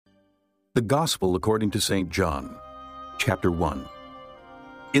The Gospel according to St. John, chapter 1.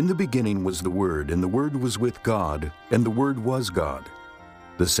 In the beginning was the Word, and the Word was with God, and the Word was God.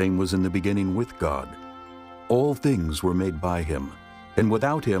 The same was in the beginning with God. All things were made by him, and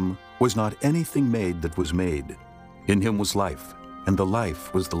without him was not anything made that was made. In him was life, and the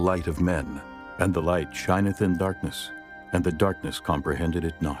life was the light of men. And the light shineth in darkness, and the darkness comprehended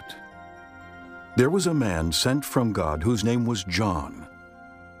it not. There was a man sent from God whose name was John.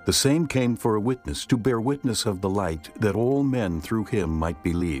 The same came for a witness, to bear witness of the light, that all men through him might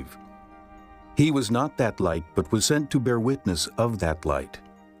believe. He was not that light, but was sent to bear witness of that light.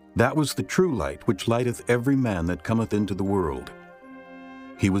 That was the true light, which lighteth every man that cometh into the world.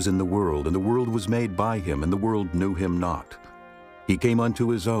 He was in the world, and the world was made by him, and the world knew him not. He came unto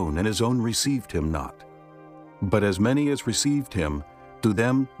his own, and his own received him not. But as many as received him, to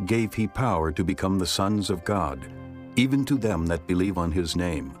them gave he power to become the sons of God, even to them that believe on his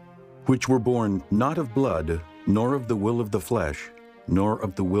name, which were born not of blood, nor of the will of the flesh, nor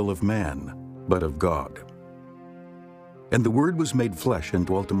of the will of man, but of God. And the Word was made flesh and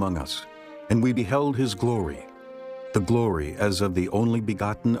dwelt among us, and we beheld his glory, the glory as of the only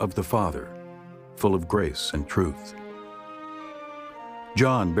begotten of the Father, full of grace and truth.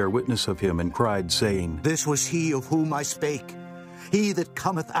 John bare witness of him, and cried, saying, This was he of whom I spake. He that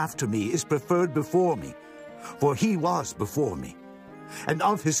cometh after me is preferred before me, for he was before me. And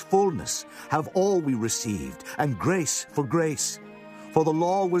of his fullness have all we received, and grace for grace. For the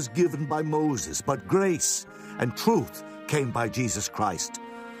law was given by Moses, but grace and truth came by Jesus Christ.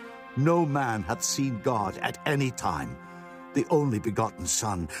 No man hath seen God at any time. The only begotten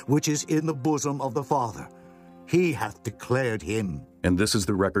Son, which is in the bosom of the Father, he hath declared him. And this is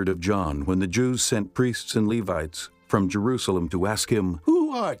the record of John, when the Jews sent priests and Levites from Jerusalem to ask him,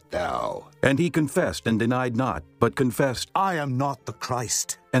 Who art thou? And he confessed and denied not, but confessed, I am not the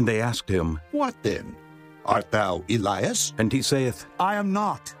Christ. And they asked him, What then? Art thou Elias? And he saith, I am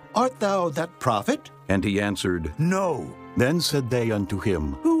not. Art thou that prophet? And he answered, No. Then said they unto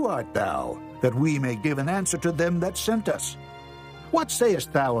him, Who art thou? That we may give an answer to them that sent us. What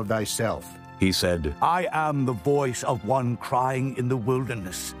sayest thou of thyself? He said, I am the voice of one crying in the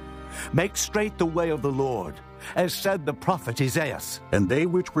wilderness, Make straight the way of the Lord, as said the prophet Isaiah. And they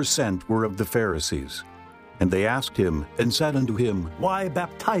which were sent were of the Pharisees. And they asked him, and said unto him, Why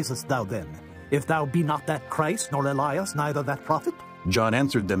baptizest thou then, if thou be not that Christ, nor Elias, neither that prophet? John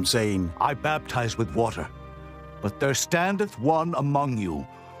answered them, saying, I baptize with water, but there standeth one among you,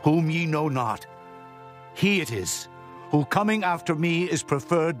 whom ye know not. He it is, who coming after me is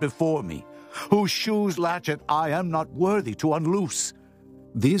preferred before me, whose shoes latchet I am not worthy to unloose.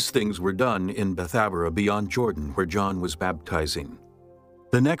 These things were done in Bethabara beyond Jordan, where John was baptizing.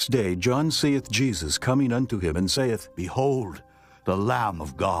 The next day John seeth Jesus coming unto him, and saith, Behold, the Lamb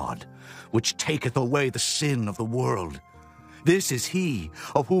of God, which taketh away the sin of the world. This is he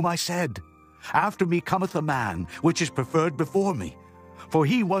of whom I said, After me cometh a man, which is preferred before me. For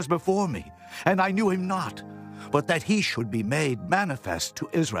he was before me, and I knew him not, but that he should be made manifest to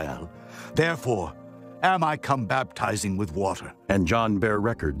Israel. Therefore am I come baptizing with water. And John bare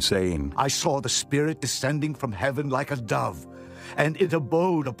record, saying, I saw the Spirit descending from heaven like a dove, and it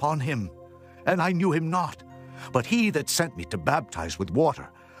abode upon him. And I knew him not, but he that sent me to baptize with water,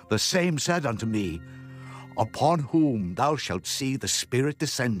 the same said unto me, Upon whom thou shalt see the Spirit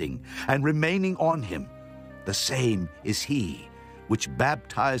descending, and remaining on him, the same is he which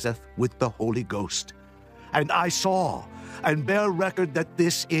baptizeth with the Holy Ghost. And I saw, and bear record that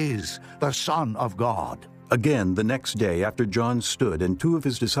this is the Son of God. Again the next day after John stood, and two of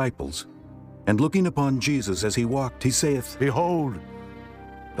his disciples, and looking upon Jesus as he walked, he saith, Behold,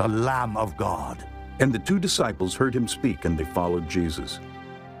 the Lamb of God. And the two disciples heard him speak, and they followed Jesus.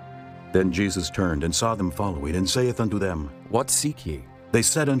 Then Jesus turned and saw them following, and saith unto them, What seek ye? They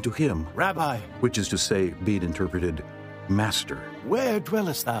said unto him, Rabbi, which is to say, be it interpreted, Master. where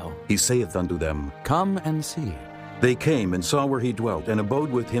dwellest thou? He saith unto them, Come and see. They came and saw where he dwelt, and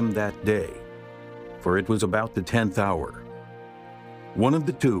abode with him that day. For it was about the 10th hour. One of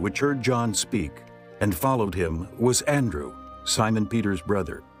the two which heard John speak, and followed him, was Andrew, Simon Peter's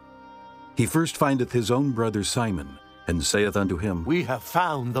brother. He first findeth his own brother Simon, and saith unto him, We have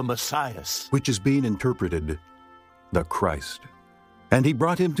found the Messiah. which is being interpreted, the Christ. And he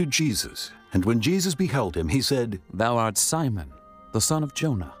brought him to Jesus. And when Jesus beheld him, he said, Thou art Simon, the son of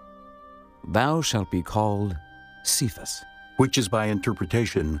Jonah. Thou shalt be called Cephas. which is by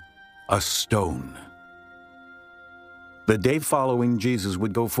interpretation, a stone. The day following, Jesus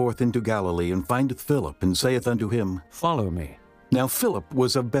would go forth into Galilee, and findeth Philip, and saith unto him, Follow me. Now Philip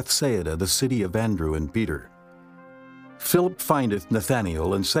was of Bethsaida, the city of Andrew and Peter. Philip findeth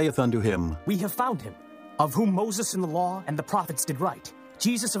Nathanael, and saith unto him, We have found him, of whom Moses in the law and the prophets did write,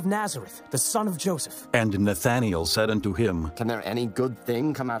 Jesus of Nazareth, the son of Joseph. And Nathanael said unto him, Can there any good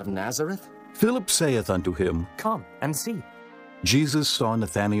thing come out of Nazareth? Philip saith unto him, Come and see. Jesus saw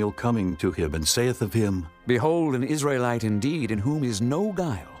Nathanael coming to him, and saith of him, Behold, an Israelite indeed, in whom is no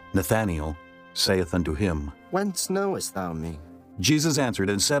guile. Nathanael saith unto him, Whence knowest thou me? Jesus answered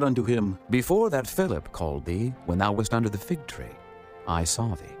and said unto him, Before that Philip called thee, when thou wast under the fig tree, I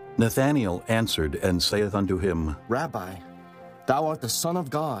saw thee. Nathanael answered and saith unto him, Rabbi, thou art the Son of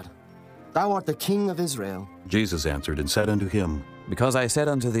God. Thou art the King of Israel. Jesus answered and said unto him, Because I said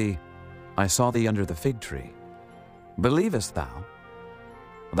unto thee, I saw thee under the fig tree. Believest thou?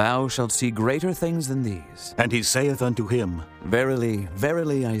 Thou shalt see greater things than these. And he saith unto him, Verily,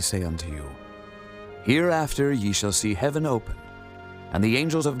 verily, I say unto you, hereafter ye shall see heaven open, and the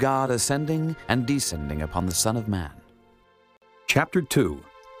angels of God ascending and descending upon the Son of Man. Chapter 2.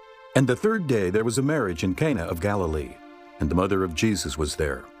 And the third day there was a marriage in Cana of Galilee, and the mother of Jesus was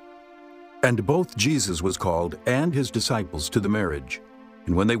there. And both Jesus was called, and his disciples, to the marriage.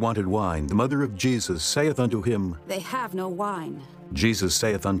 And when they wanted wine, the mother of Jesus saith unto him, They have no wine. Jesus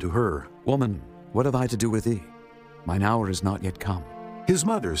saith unto her, Woman, what have I to do with thee? Mine hour is not yet come. His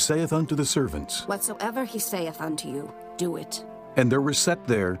mother saith unto the servants, Whatsoever he saith unto you, do it. And there were set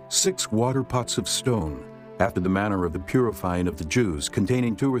there 6 water pots of stone, after the manner of the purifying of the Jews,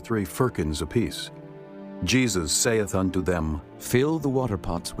 containing 2 or 3 firkins apiece. Jesus saith unto them, Fill the water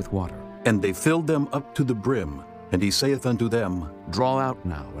pots with water. And they filled them up to the brim. And he saith unto them, Draw out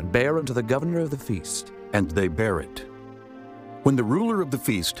now, and bear unto the governor of the feast. And they bare it. When the ruler of the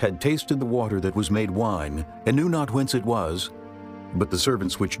feast had tasted the water that was made wine, and knew not whence it was, but the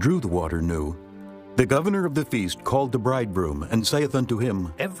servants which drew the water knew, the governor of the feast called the bridegroom, and saith unto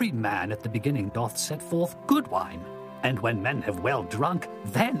him, Every man at the beginning doth set forth good wine, and when men have well drunk,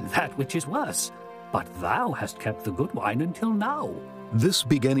 then that which is worse. But thou hast kept the good wine until now. This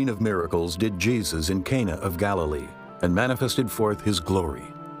beginning of miracles did Jesus in Cana of Galilee, and manifested forth his glory,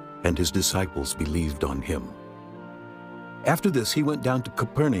 and his disciples believed on him. After this he went down to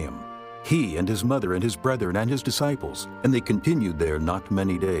Capernaum, he and his mother and his brethren and his disciples, and they continued there not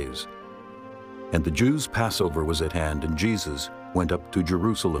many days. And the Jews' Passover was at hand, and Jesus went up to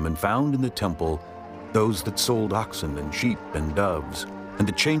Jerusalem, and found in the temple those that sold oxen and sheep and doves, and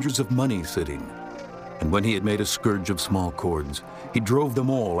the changers of money sitting. And when he had made a scourge of small cords, he drove them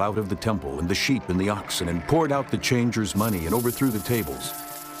all out of the temple, and the sheep and the oxen, and poured out the changers' money, and overthrew the tables,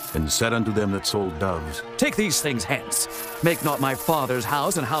 and said unto them that sold doves, Take these things hence. Make not my Father's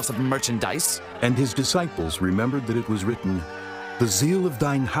house an house of merchandise. And his disciples remembered that it was written, The zeal of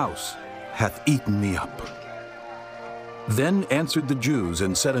thine house hath eaten me up. Then answered the Jews,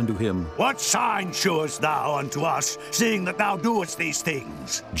 and said unto him, What sign shewest thou unto us, seeing that thou doest these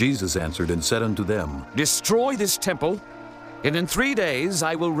things? Jesus answered and said unto them, Destroy this temple, and in 3 days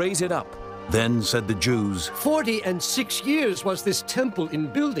I will raise it up. Then said the Jews, 46 years was this temple in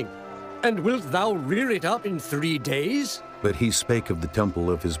building, and wilt thou rear it up in 3 days? But he spake of the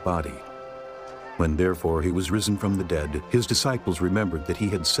temple of his body. When therefore he was risen from the dead, his disciples remembered that he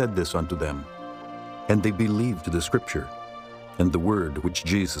had said this unto them. And they believed the scripture, and the word which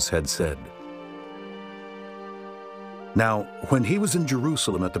Jesus had said. Now, when he was in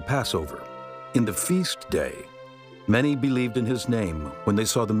Jerusalem at the Passover, in the feast day, many believed in his name when they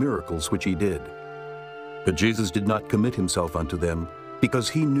saw the miracles which he did. But Jesus did not commit himself unto them, because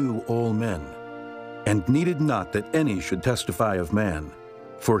he knew all men, and needed not that any should testify of man,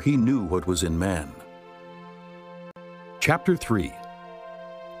 for he knew what was in man. Chapter 3.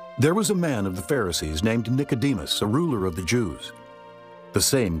 There was a man of the Pharisees named Nicodemus, a ruler of the Jews. The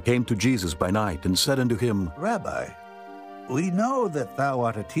same came to Jesus by night, and said unto him, Rabbi, we know that thou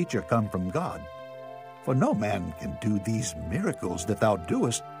art a teacher come from God. For no man can do these miracles that thou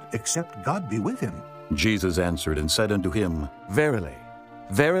doest, except God be with him. Jesus answered and said unto him, Verily,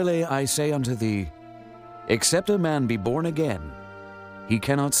 verily, I say unto thee, except a man be born again, he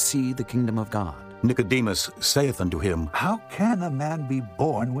cannot see the kingdom of God. Nicodemus saith unto him, How can a man be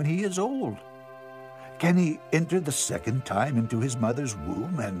born when he is old? Can he enter the second time into his mother's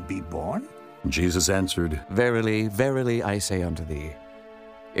womb and be born? Jesus answered, Verily, verily, I say unto thee,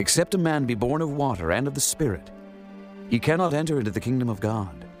 except a man be born of water and of the Spirit, he cannot enter into the kingdom of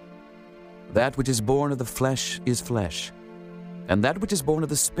God. That which is born of the flesh is flesh, and that which is born of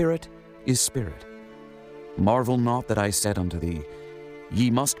the Spirit is spirit. Marvel not that I said unto thee,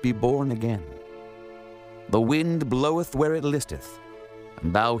 Ye must be born again. The wind bloweth where it listeth,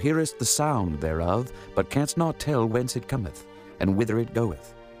 and thou hearest the sound thereof, but canst not tell whence it cometh, and whither it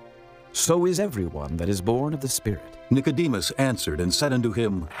goeth. so is everyone that is born of the Spirit. Nicodemus answered and said unto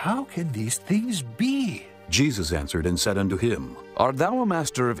him, How can these things be? Jesus answered and said unto him, Art thou a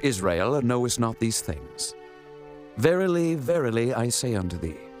master of Israel, and knowest not these things? Verily, verily, I say unto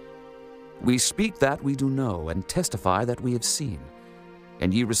thee, we speak that we do know, and testify that we have seen,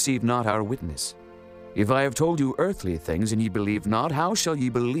 and ye receive not our witness. If I have told you earthly things, and ye believe not, how shall ye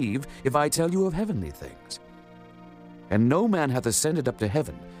believe if I tell you of heavenly things? And no man hath ascended up to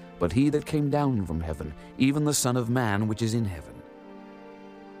heaven, but he that came down from heaven, even the Son of Man which is in heaven.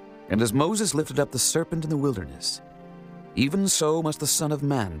 And as Moses lifted up the serpent in the wilderness, even so must the Son of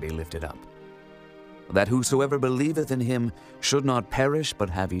Man be lifted up, that whosoever believeth in him should not perish, but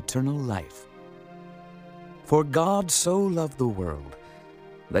have eternal life. For God so loved the world,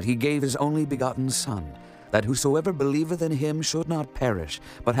 that he gave his only begotten Son, that whosoever believeth in him should not perish,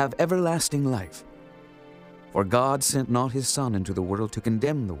 but have everlasting life. For God sent not his Son into the world to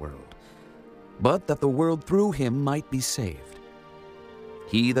condemn the world, but that the world through him might be saved.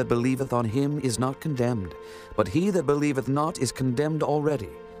 He that believeth on him is not condemned, but he that believeth not is condemned already,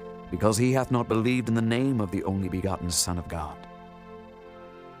 because he hath not believed in the name of the only begotten Son of God.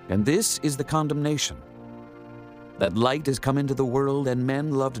 And this is the condemnation, that light is come into the world, and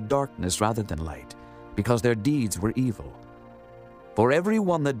men loved darkness rather than light, because their deeds were evil. For every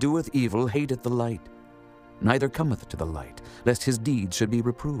one that doeth evil hateth the light, neither cometh to the light, lest his deeds should be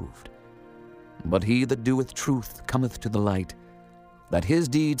reproved. But he that doeth truth cometh to the light, that his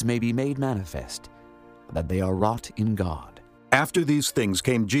deeds may be made manifest, that they are wrought in God. After these things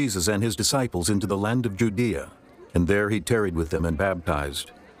came Jesus and his disciples into the land of Judea, and there he tarried with them and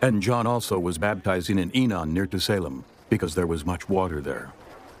baptized. And John also was baptizing in Enon near to Salem, because there was much water there.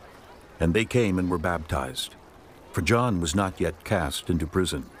 And they came and were baptized, for John was not yet cast into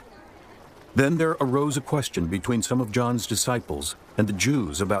prison. Then there arose a question between some of John's disciples and the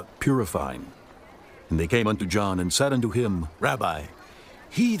Jews about purifying. And they came unto John and said unto him, Rabbi,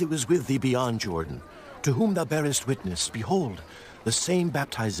 he that was with thee beyond Jordan, to whom thou bearest witness, behold, the same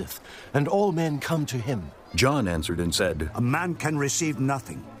baptizeth, and all men come to him. John answered and said, A man can receive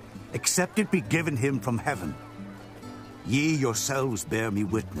nothing, except it be given him from heaven. Ye yourselves bear me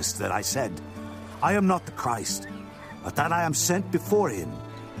witness that I said, I am not the Christ, but that I am sent before him.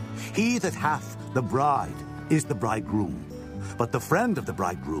 He that hath the bride is the bridegroom, but the friend of the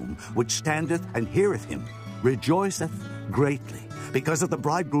bridegroom, which standeth and heareth him, rejoiceth greatly, because of the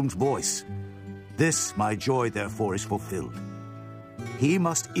bridegroom's voice. This my joy therefore is fulfilled. He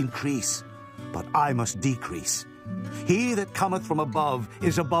must increase, but I must decrease. He that cometh from above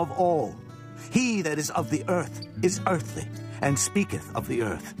is above all. He that is of the earth is earthly, and speaketh of the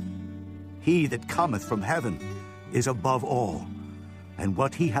earth. He that cometh from heaven is above all. And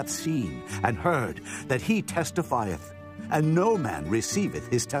what he hath seen and heard, that he testifieth, and no man receiveth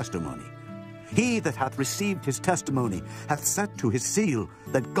his testimony. He that hath received his testimony hath set to his seal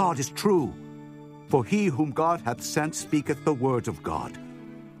that God is true. For he whom God hath sent speaketh the words of God.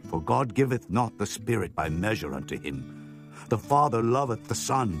 For God giveth not the Spirit by measure unto him. The Father loveth the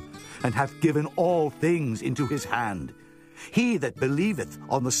Son, and hath given all things into his hand. He that believeth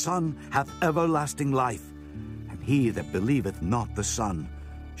on the Son hath everlasting life, and he that believeth not the Son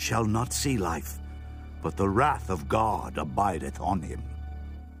shall not see life, but the wrath of God abideth on him.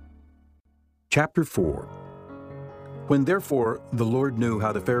 Chapter 4. When therefore the Lord knew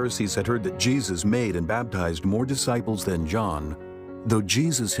how the Pharisees had heard that Jesus made and baptized more disciples than John, though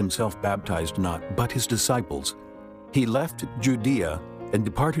Jesus himself baptized not, but his disciples, he left Judea and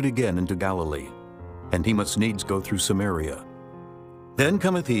departed again into Galilee, and he must needs go through Samaria. Then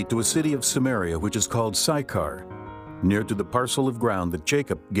cometh he to a city of Samaria, which is called Sychar, near to the parcel of ground that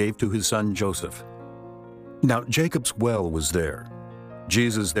Jacob gave to his son Joseph. Now Jacob's well was there.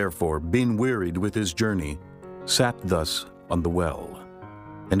 Jesus therefore, being wearied with his journey, sat thus on the well.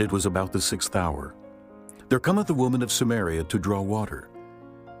 And it was about the 6th hour. There cometh a woman of Samaria to draw water.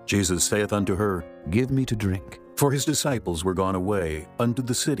 Jesus saith unto her, Give me to drink. For his disciples were gone away unto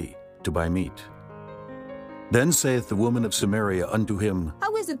the city to buy meat. Then saith the woman of Samaria unto him,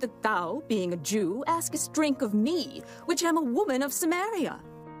 How is it that thou, being a Jew, askest drink of me, which am a woman of Samaria?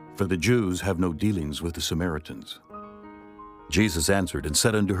 For the Jews have no dealings with the Samaritans. Jesus answered and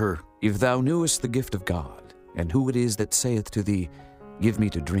said unto her, If thou knewest the gift of God, and who it is that saith to thee, Give me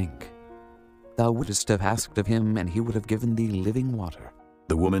to drink, thou wouldst have asked of him, and he would have given thee living water.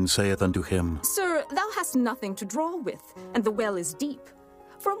 The woman saith unto him, Sir, thou hast nothing to draw with, and the well is deep.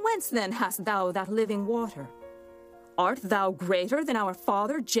 From whence then hast thou that living water? Art thou greater than our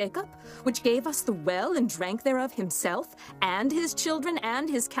father Jacob, which gave us the well and drank thereof himself, and his children and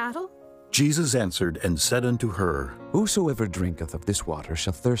his cattle? Jesus answered and said unto her, Whosoever drinketh of this water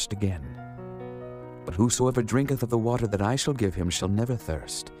shall thirst again. But whosoever drinketh of the water that I shall give him shall never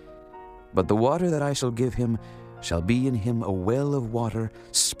thirst. But the water that I shall give him shall be in him a well of water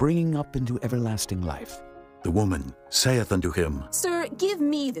springing up into everlasting life. The woman saith unto him, Sir, give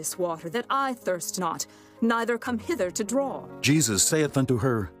me this water, that I thirst not, neither come hither to draw. Jesus saith unto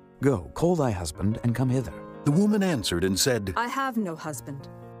her, Go, call thy husband, and come hither. The woman answered and said, I have no husband.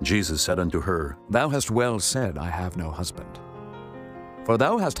 Jesus said unto her, Thou hast well said, I have no husband. For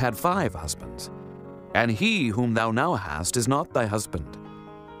thou hast had 5 husbands, and he whom thou now hast is not thy husband.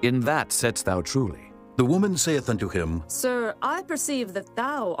 In that saidst thou truly. The woman saith unto him, Sir, I perceive that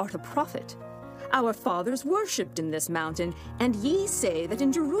thou art a prophet. Our fathers worshipped in this mountain, and ye say that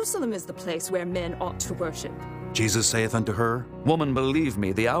in Jerusalem is the place where men ought to worship. Jesus saith unto her, Woman, believe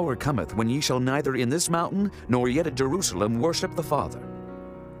me, the hour cometh when ye shall neither in this mountain nor yet at Jerusalem worship the Father.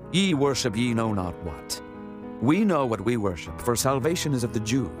 Ye worship ye know not what. We know what we worship, for salvation is of the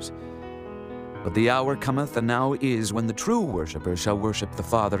Jews. But the hour cometh, and now is, when the true worshippers shall worship the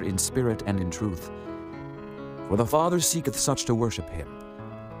Father in spirit and in truth. For the Father seeketh such to worship him.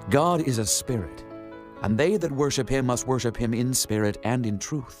 God is a spirit, and they that worship him must worship him in spirit and in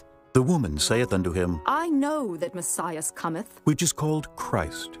truth. The woman saith unto him, I know that Messiah cometh. Which is called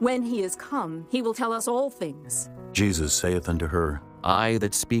Christ. When he is come, he will tell us all things. Jesus saith unto her, I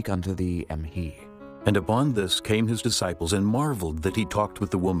that speak unto thee am he. And upon this came his disciples, and marveled that he talked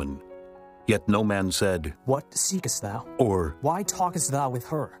with the woman. Yet no man said, What seekest thou? Or, Why talkest thou with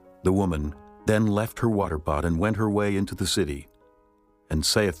her? The woman then left her water pot, and went her way into the city, and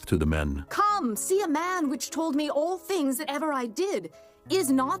saith to the men, Come, see a man which told me all things that ever I did.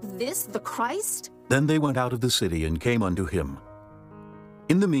 Is not this the Christ? Then they went out of the city, and came unto him.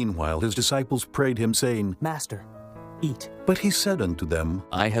 In the meanwhile his disciples prayed him, saying, Master, eat. But he said unto them,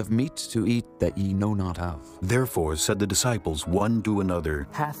 I have meat to eat that ye know not of. Therefore said the disciples one to another,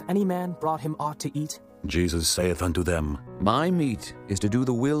 Hath any man brought him aught to eat? Jesus saith unto them, My meat is to do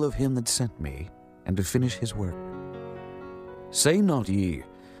the will of him that sent me, and to finish his work. Say not ye,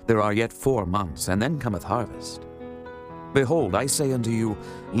 There are yet 4 months, and then cometh harvest. Behold, I say unto you,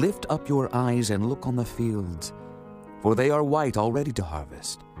 Lift up your eyes and look on the fields, for they are white already to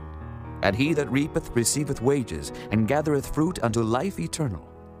harvest. And he that reapeth receiveth wages, and gathereth fruit unto life eternal,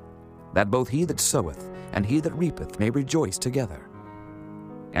 that both he that soweth and he that reapeth may rejoice together.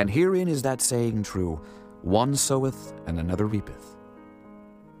 And herein is that saying true, One soweth, and another reapeth.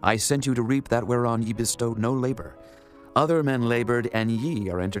 I sent you to reap that whereon ye bestowed no labor. Other men labored, and ye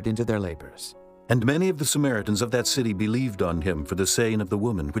are entered into their labors. And many of the Samaritans of that city believed on him for the saying of the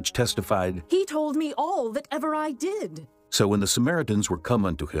woman, which testified, He told me all that ever I did. So when the Samaritans were come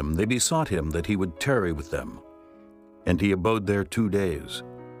unto him, they besought him that he would tarry with them. And he abode there 2 days.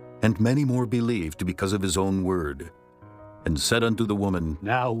 And many more believed because of his own word. And said unto the woman,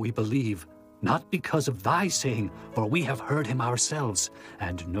 Now we believe, not because of thy saying, for we have heard him ourselves,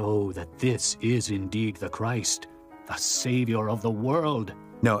 and know that this is indeed the Christ, the Savior of the world.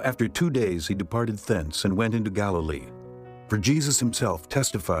 Now after 2 days he departed thence, and went into Galilee. For Jesus himself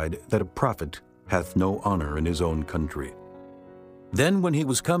testified that a prophet hath no honor in his own country. Then when he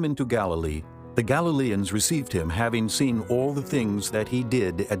was come into Galilee, the Galileans received him, having seen all the things that he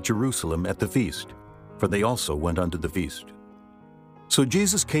did at Jerusalem at the feast, for they also went unto the feast. So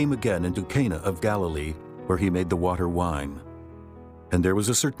Jesus came again into Cana of Galilee, where he made the water wine. And there was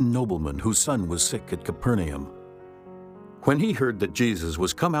a certain nobleman whose son was sick at Capernaum. When he heard that Jesus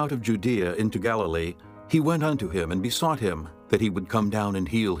was come out of Judea into Galilee, he went unto him and besought him that he would come down and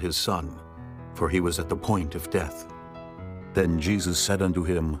heal his son, for he was at the point of death. Then Jesus said unto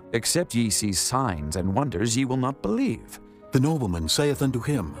him, Except ye see signs and wonders, ye will not believe. The nobleman saith unto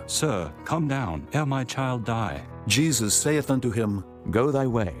him, Sir, come down, ere my child die. Jesus saith unto him, Go thy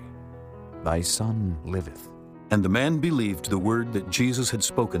way, thy son liveth. And the man believed the word that Jesus had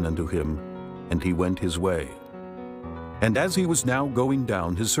spoken unto him, and he went his way. And as he was now going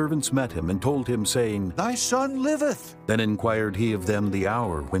down, his servants met him, and told him, saying, Thy son liveth. Then inquired he of them the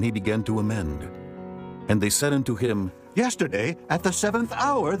hour when he began to amend. And they said unto him, Yesterday, at the 7th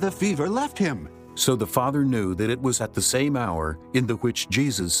hour, the fever left him. So the father knew that it was at the same hour in the which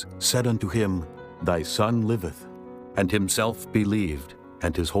Jesus said unto him, Thy son liveth, and himself believed,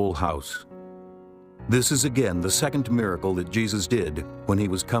 and his whole house. This is again the second miracle that Jesus did when he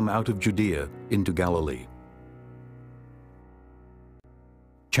was come out of Judea into Galilee.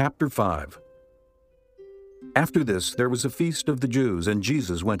 Chapter 5. After this there was a feast of the Jews, and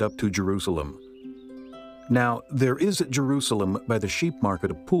Jesus went up to Jerusalem. Now there is at Jerusalem by the sheep market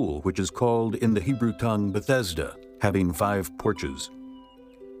a pool, which is called in the Hebrew tongue Bethesda, having 5 porches.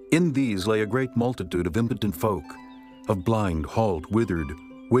 In these lay a great multitude of impotent folk, of blind, halt, withered,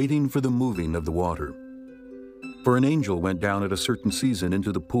 waiting for the moving of the water. For an angel went down at a certain season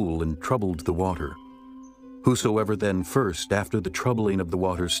into the pool and troubled the water. Whosoever then first, after the troubling of the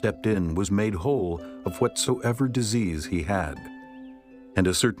water, stepped in, was made whole of whatsoever disease he had. And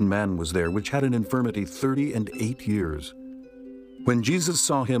a certain man was there which had an infirmity 38 years. When Jesus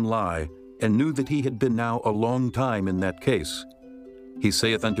saw him lie, and knew that he had been now a long time in that case, he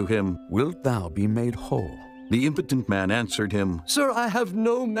saith unto him, Wilt thou be made whole? The impotent man answered him, Sir, I have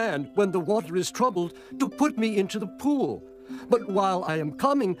no man, when the water is troubled, to put me into the pool. But while I am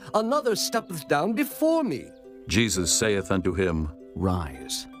coming, another steppeth down before me. Jesus saith unto him,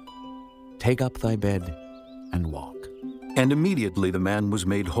 Rise, take up thy bed, and walk. And immediately the man was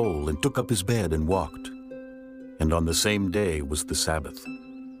made whole, and took up his bed, and walked. And on the same day was the Sabbath.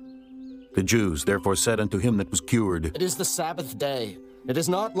 The Jews therefore said unto him that was cured, It is the Sabbath day. It is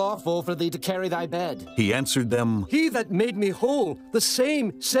not lawful for thee to carry thy bed. He answered them, He that made me whole, the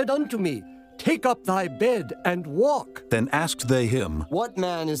same said unto me, Take up thy bed and walk. Then asked they him, What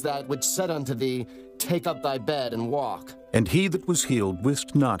man is that which said unto thee, Take up thy bed and walk? And he that was healed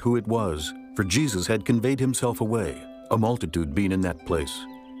wist not who it was, for Jesus had conveyed himself away, a multitude being in that place.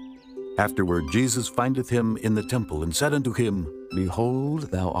 Afterward Jesus findeth him in the temple, and said unto him, Behold,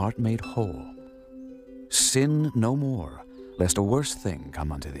 thou art made whole. Sin no more, lest a worse thing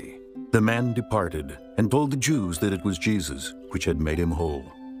come unto thee. The man departed, and told the Jews that it was Jesus which had made him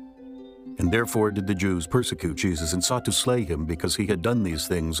whole. And therefore did the Jews persecute Jesus, and sought to slay him, because he had done these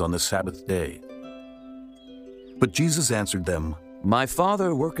things on the Sabbath day. But Jesus answered them, My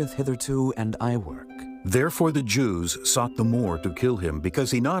Father worketh hitherto, and I work. Therefore the Jews sought the more to kill him,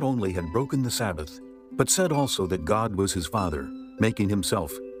 because he not only had broken the Sabbath, but said also that God was his Father, making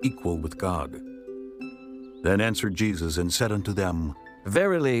himself equal with God. Then answered Jesus and said unto them,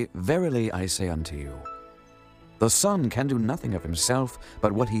 Verily, verily, I say unto you, the Son can do nothing of himself,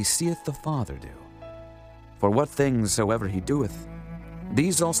 but what he seeth the Father do. For what things soever he doeth,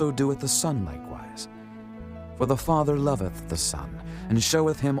 these also doeth the Son likewise. For the Father loveth the Son, and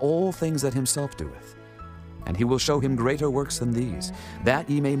showeth him all things that himself doeth. And he will show him greater works than these, that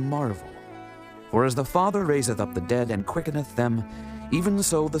ye may marvel. For as the Father raiseth up the dead, and quickeneth them, even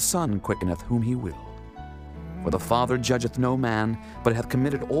so the Son quickeneth whom he will. For the Father judgeth no man, but hath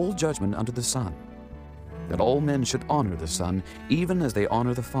committed all judgment unto the Son, that all men should honor the Son, even as they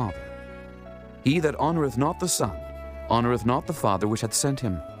honor the Father. He that honoreth not the Son, honoreth not the Father which hath sent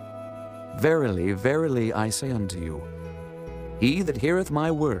him. Verily, verily, I say unto you, he that heareth my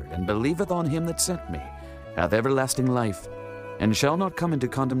word, and believeth on him that sent me, hath everlasting life, and shall not come into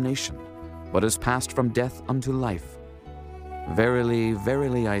condemnation, but is passed from death unto life. Verily,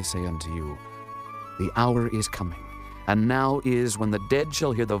 verily, I say unto you, the hour is coming, and now is, when the dead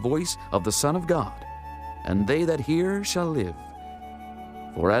shall hear the voice of the Son of God, and they that hear shall live.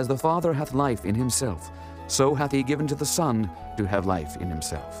 For as the Father hath life in himself, so hath he given to the Son to have life in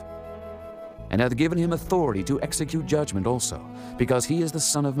himself, and hath given him authority to execute judgment also, because he is the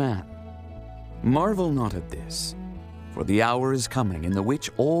Son of Man. Marvel not at this, for the hour is coming, in the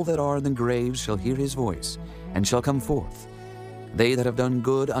which all that are in the graves shall hear his voice, and shall come forth, they that have done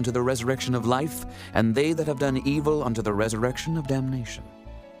good unto the resurrection of life, and they that have done evil unto the resurrection of damnation.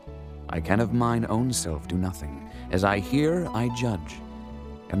 I can of mine own self do nothing. As I hear, I judge,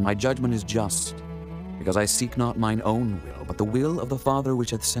 and my judgment is just, because I seek not mine own will, but the will of the Father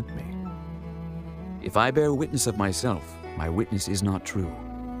which hath sent me. If I bear witness of myself, my witness is not true.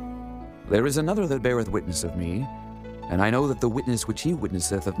 There is another that beareth witness of me, and I know that the witness which he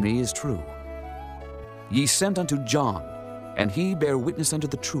witnesseth of me is true. Ye sent unto John, and he bare witness unto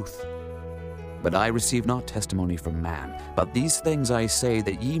the truth. But I receive not testimony from man, but these things I say,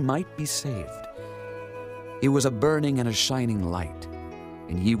 that ye might be saved. He was a burning and a shining light,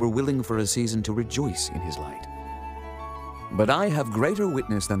 and ye were willing for a season to rejoice in his light. But I have greater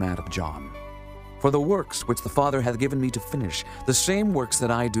witness than that of John. For the works which the Father hath given me to finish, the same works that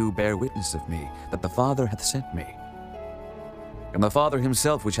I do bear witness of me, that the Father hath sent me. And the Father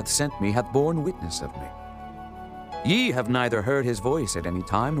himself which hath sent me hath borne witness of me. Ye have neither heard his voice at any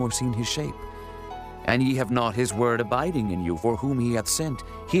time, nor seen his shape. And ye have not his word abiding in you, for whom he hath sent,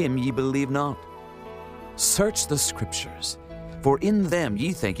 him ye believe not. Search the Scriptures, for in them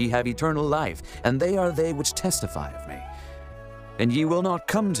ye think ye have eternal life, and they are they which testify of me. And ye will not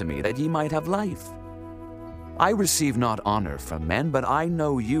come to me, that ye might have life. I receive not honor from men, but I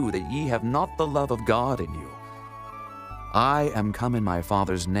know you, that ye have not the love of God in you. I am come in my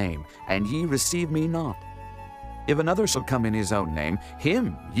Father's name, and ye receive me not. If another shall come in his own name,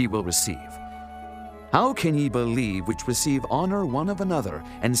 him ye will receive. How can ye believe which receive honor one of another,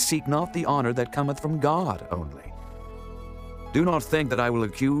 and seek not the honor that cometh from God only? Do not think that I will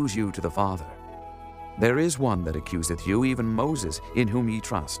accuse you to the Father. There is one that accuseth you, even Moses, in whom ye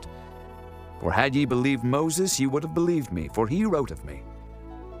trust. For had ye believed Moses, ye would have believed me, for he wrote of me.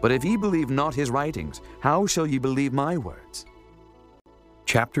 But if ye believe not his writings, how shall ye believe my words?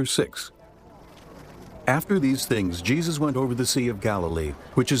 Chapter 6. After these things Jesus went over the Sea of Galilee,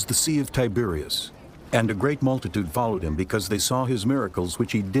 which is the Sea of Tiberias. And a great multitude followed him, because they saw his miracles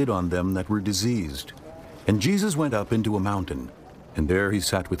which he did on them that were diseased. And Jesus went up into a mountain, and there he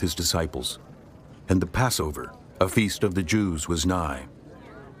sat with his disciples. And the Passover, a feast of the Jews, was nigh.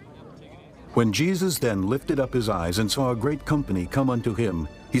 When Jesus then lifted up his eyes, and saw a great company come unto him,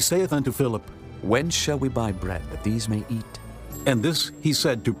 he saith unto Philip, Whence shall we buy bread, that these may eat? And this he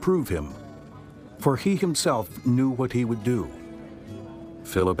said to prove him, for he himself knew what he would do.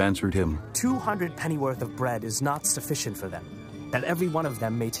 Philip answered him, 200 pennyworth of bread is not sufficient for them, that every one of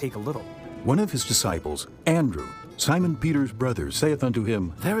them may take a little. One of his disciples, Andrew, Simon Peter's brother, saith unto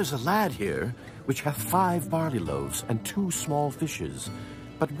him, There is a lad here, which hath 5 barley loaves and 2 small fishes.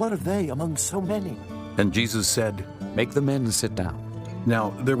 But what are they among so many? And Jesus said, Make the men sit down. Now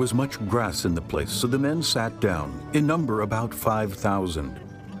there was much grass in the place, so the men sat down, in number about 5,000.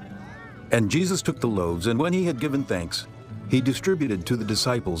 And Jesus took the loaves, and when he had given thanks, he distributed to the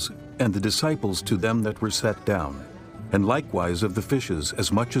disciples, and the disciples to them that were set down, and likewise of the fishes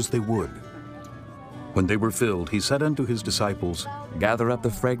as much as they would. When they were filled, he said unto his disciples, Gather up the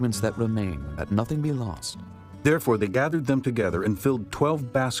fragments that remain, that nothing be lost. Therefore they gathered them together, and filled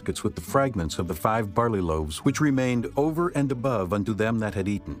 12 baskets with the fragments of the 5 barley loaves, which remained over and above unto them that had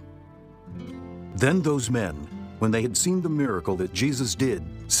eaten. Then those men, when they had seen the miracle that Jesus did,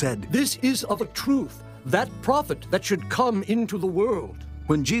 said, This is of a truth that prophet that should come into the world.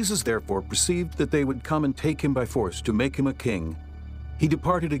 When Jesus therefore perceived that they would come and take him by force to make him a king, he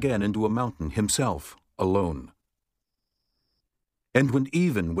departed again into a mountain himself alone. And when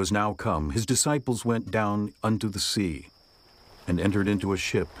even was now come, his disciples went down unto the sea, and entered into a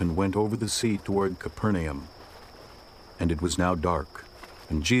ship, and went over the sea toward Capernaum. And it was now dark,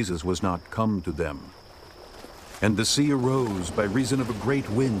 and Jesus was not come to them. And the sea arose by reason of a great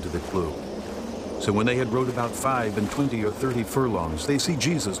wind that blew. So when they had rowed about 25 or 30 furlongs, they see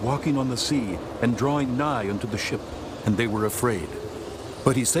Jesus walking on the sea, and drawing nigh unto the ship, and they were afraid.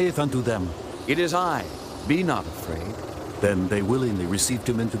 But he saith unto them, It is I, be not afraid. Then they willingly received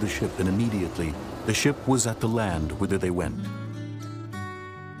him into the ship, and immediately the ship was at the land whither they went.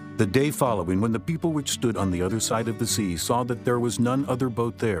 The day following, when the people which stood on the other side of the sea saw that there was none other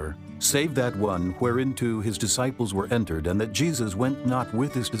boat there, save that one whereinto his disciples were entered, and that Jesus went not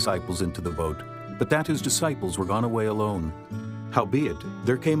with his disciples into the boat, but that his disciples were gone away alone. Howbeit,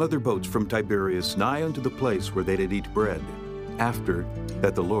 there came other boats from Tiberias nigh unto the place where they did eat bread, after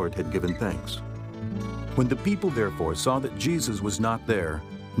that the Lord had given thanks. When the people therefore saw that Jesus was not there,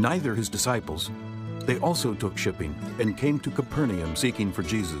 neither his disciples, they also took shipping, and came to Capernaum seeking for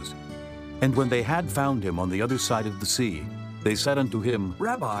Jesus. And when they had found him on the other side of the sea, they said unto him,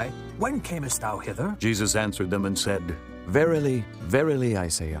 Rabbi, when camest thou hither? Jesus answered them and said, Verily, verily, I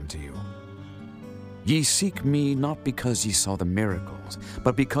say unto you, ye seek me not because ye saw the miracles,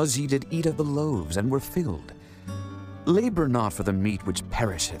 but because ye did eat of the loaves, and were filled. Labor not for the meat which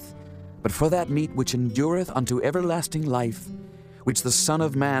perisheth, but for that meat which endureth unto everlasting life, which the Son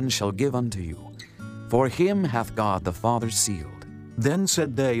of Man shall give unto you. For him hath God the Father sealed. Then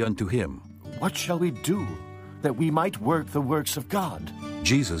said they unto him, What shall we do, that we might work the works of God?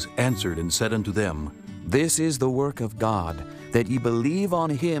 Jesus answered and said unto them, This is the work of God, that ye believe on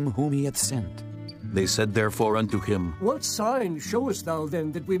him whom he hath sent. They said therefore unto him, What sign showest thou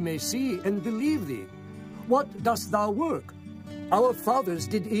then, that we may see and believe thee? What dost thou work? Our fathers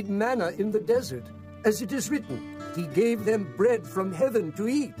did eat manna in the desert, as it is written, He gave them bread from heaven to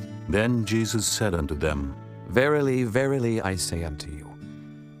eat. Then Jesus said unto them, Verily, verily, I say unto you,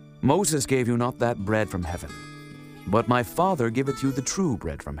 Moses gave you not that bread from heaven, but my Father giveth you the true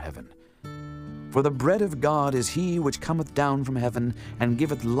bread from heaven. For the bread of God is he which cometh down from heaven, and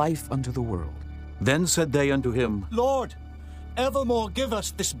giveth life unto the world. Then said they unto him, Lord, evermore give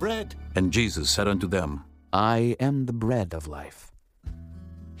us this bread. And Jesus said unto them, I am the bread of life.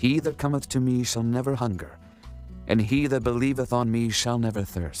 He that cometh to me shall never hunger, and he that believeth on me shall never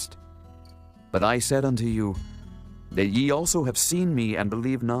thirst. But I said unto you, that ye also have seen me, and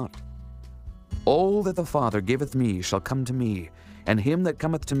believe not. All that the Father giveth me shall come to me, and him that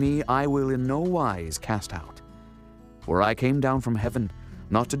cometh to me I will in no wise cast out. For I came down from heaven,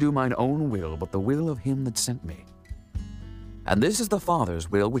 not to do mine own will, but the will of him that sent me. And this is the Father's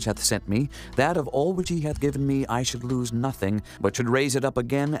will which hath sent me, that of all which he hath given me I should lose nothing, but should raise it up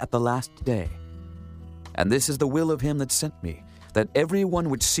again at the last day. And this is the will of him that sent me, that every one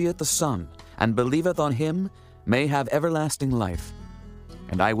which seeth the Son, and believeth on him, may have everlasting life,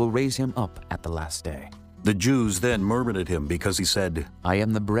 and I will raise him up at the last day. The Jews then murmured at him because he said, I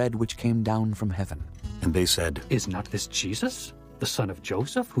am the bread which came down from heaven. And they said, Is not this Jesus, the son of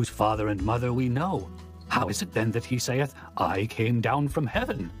Joseph, whose father and mother we know? How is it then that he saith, I came down from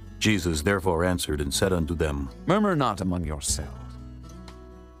heaven? Jesus therefore answered and said unto them, Murmur not among yourselves.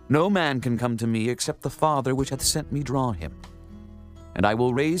 No man can come to me except the Father which hath sent me draw him, and I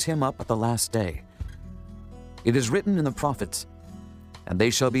will raise him up at the last day. It is written in the prophets, and they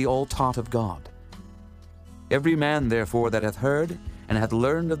shall be all taught of God. Every man therefore that hath heard and hath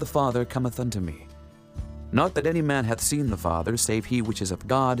learned of the Father cometh unto me. Not that any man hath seen the Father, save he which is of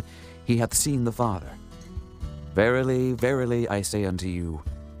God, he hath seen the Father. Verily, verily, I say unto you,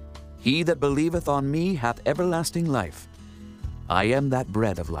 he that believeth on me hath everlasting life. I am that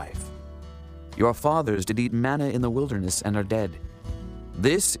bread of life. Your fathers did eat manna in the wilderness, and are dead.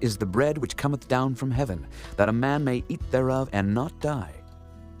 This is the bread which cometh down from heaven, that a man may eat thereof and not die.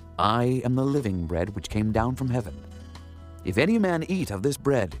 I am the living bread which came down from heaven. If any man eat of this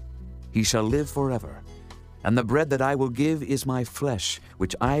bread, he shall live forever. And the bread that I will give is my flesh,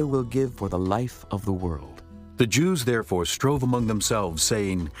 which I will give for the life of the world. The Jews therefore strove among themselves,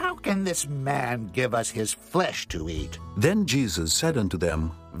 saying, How can this man give us his flesh to eat? Then Jesus said unto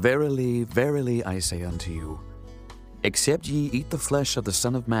them, Verily, verily, I say unto you, except ye eat the flesh of the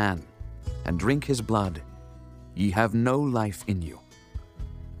Son of Man, and drink his blood, ye have no life in you.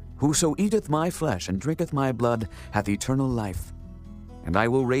 Whoso eateth my flesh and drinketh my blood hath eternal life, and I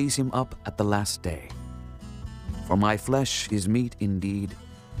will raise him up at the last day. For my flesh is meat indeed,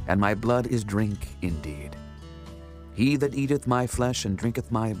 and my blood is drink indeed. He that eateth my flesh and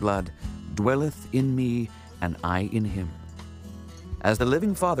drinketh my blood dwelleth in me, and I in him. As the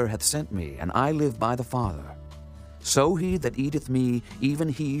living Father hath sent me, and I live by the Father, so he that eateth me, even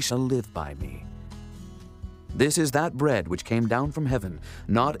he shall live by me. This is that bread which came down from heaven,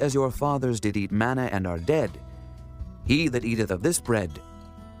 not as your fathers did eat manna and are dead. He that eateth of this bread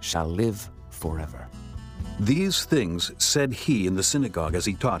shall live forever. These things said he in the synagogue as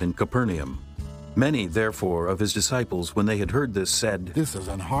he taught in Capernaum. Many, therefore, of his disciples, when they had heard this, said, This is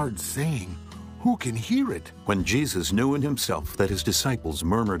an hard saying. Who can hear it? When Jesus knew in himself that his disciples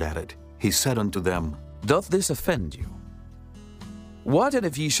murmured at it, he said unto them, Doth this offend you? What and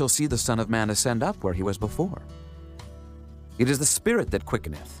if ye shall see the Son of Man ascend up where he was before? It is the Spirit that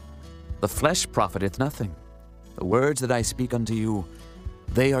quickeneth. The flesh profiteth nothing. The words that I speak unto you,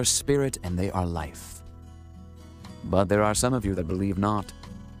 they are spirit and they are life. But there are some of you that believe not.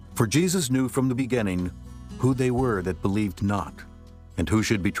 For Jesus knew from the beginning who they were that believed not, and who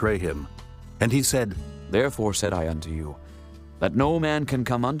should betray him. And he said, Therefore said I unto you, that no man can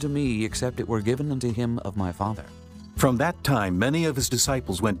come unto me except it were given unto him of my Father. From that time many of his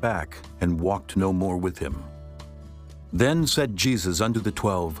disciples went back, and walked no more with him. Then said Jesus unto the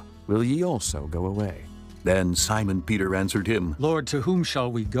 12, Will ye also go away? Then Simon Peter answered him, Lord, to whom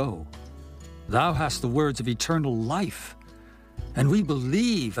shall we go? Thou hast the words of eternal life, and we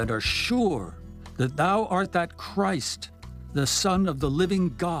believe and are sure that thou art that Christ, the Son of the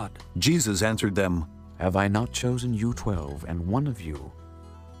living God. Jesus answered them, Have I not chosen you 12, and one of you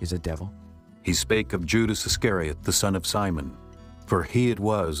is a devil? He spake of Judas Iscariot, the son of Simon, for he it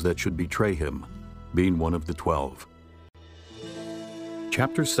was that should betray him, being one of the 12.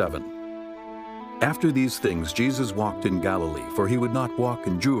 Chapter 7. After these things Jesus walked in Galilee, for he would not walk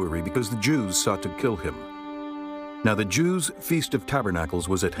in Jewry, because the Jews sought to kill him. Now the Jews' feast of tabernacles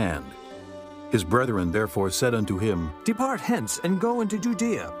was at hand. His brethren therefore said unto him, Depart hence, and go into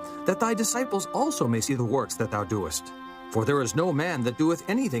Judea, that thy disciples also may see the works that thou doest. For there is no man that doeth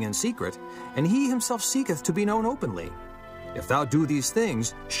anything in secret, and he himself seeketh to be known openly. If thou do these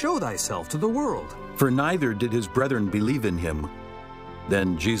things, show thyself to the world. For neither did his brethren believe in him.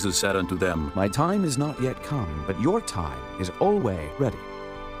 Then Jesus said unto them, My time is not yet come, but your time is always ready.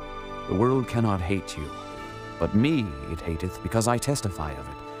 The world cannot hate you, but me it hateth, because I testify of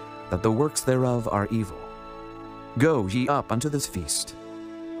it, that the works thereof are evil. Go ye up unto this feast.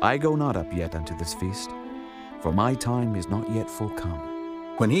 I go not up yet unto this feast, for my time is not yet full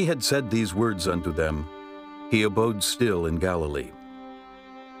come. When he had said these words unto them, he abode still in Galilee.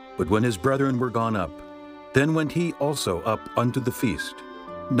 But when his brethren were gone up, then went he also up unto the feast,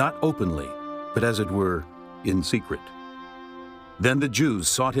 not openly, but as it were, in secret. Then the Jews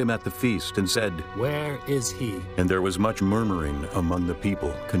sought him at the feast, and said, Where is he? And there was much murmuring among the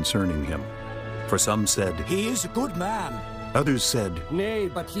people concerning him. For some said, He is a good man. Others said, Nay,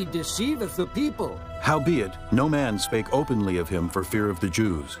 but he deceiveth the people. Howbeit, no man spake openly of him for fear of the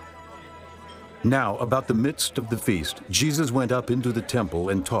Jews. Now, about the midst of the feast, Jesus went up into the temple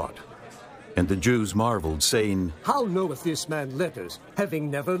and taught. And the Jews marveled, saying, How knoweth this man letters, having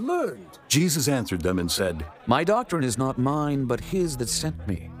never learned? Jesus answered them and said, My doctrine is not mine, but his that sent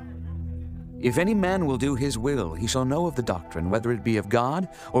me. If any man will do his will, he shall know of the doctrine, whether it be of God,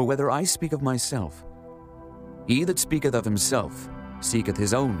 or whether I speak of myself. He that speaketh of himself seeketh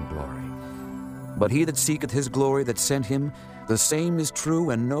his own glory. But he that seeketh his glory that sent him, the same is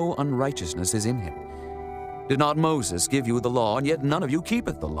true, and no unrighteousness is in him. Did not Moses give you the law, and yet none of you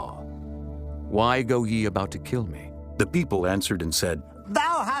keepeth the law? Why go ye about to kill me? The people answered and said,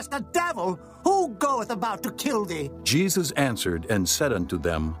 Thou hast a devil! Who goeth about to kill thee? Jesus answered and said unto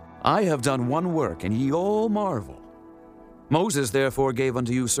them, I have done one work, and ye all marvel. Moses therefore gave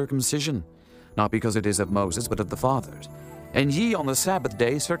unto you circumcision, not because it is of Moses, but of the fathers. And ye on the Sabbath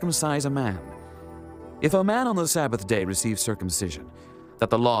day circumcise a man. If a man on the Sabbath day receive circumcision, that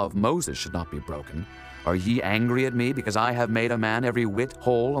the law of Moses should not be broken, are ye angry at me, because I have made a man every whit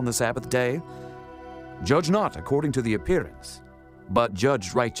whole on the Sabbath day? Judge not according to the appearance, but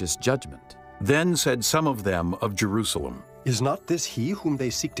judge righteous judgment. Then said some of them of Jerusalem, Is not this he whom they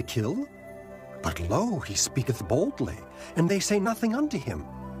seek to kill? But lo, he speaketh boldly, and they say nothing unto him.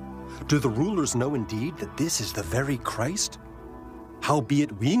 Do the rulers know indeed that this is the very Christ?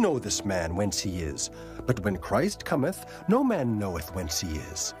 Howbeit we know this man whence he is, but when Christ cometh, no man knoweth whence he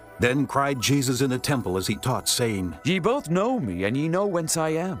is. Then cried Jesus in the temple as he taught, saying, Ye both know me, and ye know whence I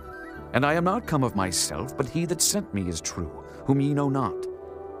am. And I am not come of myself, but he that sent me is true, whom ye know not.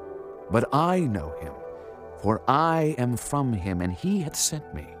 But I know him, for I am from him, and he hath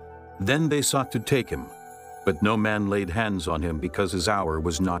sent me. Then they sought to take him, but no man laid hands on him, because his hour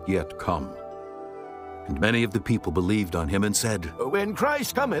was not yet come. And many of the people believed on him and said, When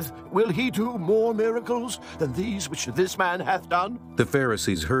Christ cometh, will he do more miracles than these which this man hath done? The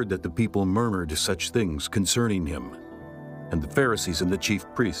Pharisees heard that the people murmured such things concerning him. And the Pharisees and the chief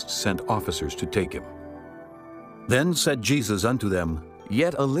priests sent officers to take him. Then said Jesus unto them,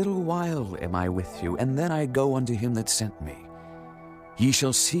 Yet a little while am I with you, and then I go unto him that sent me. Ye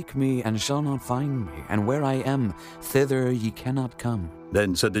shall seek me, and shall not find me, and where I am, thither ye cannot come.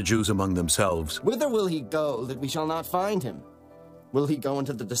 Then said the Jews among themselves, Whither will he go, that we shall not find him? Will he go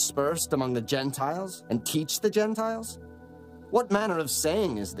into the dispersed among the Gentiles, and teach the Gentiles? What manner of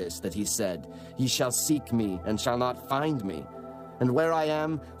saying is this that he said, Ye shall seek me, and shall not find me, and where I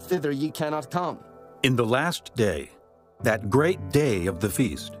am, thither ye cannot come? In the last day, that great day of the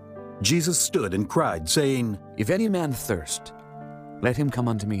feast, Jesus stood and cried, saying, If any man thirst, let him come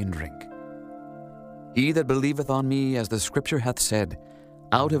unto me and drink. He that believeth on me, as the Scripture hath said,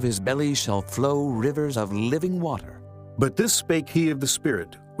 out of his belly shall flow rivers of living water. But this spake he of the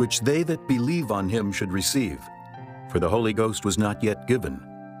Spirit, which they that believe on him should receive. For the Holy Ghost was not yet given,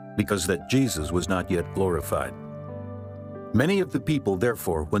 because that Jesus was not yet glorified. Many of the people,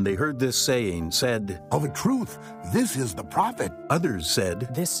 therefore, when they heard this saying, said, Of a truth, this is the prophet. Others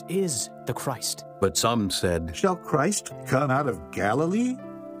said, This is the Christ. But some said, Shall Christ come out of Galilee?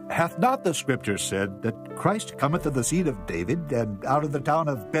 Hath not the Scripture said that Christ cometh of the seed of David, and out of the town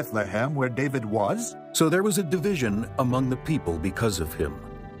of Bethlehem, where David was? So there was a division among the people because of him.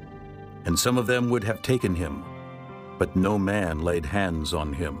 And some of them would have taken him, but no man laid hands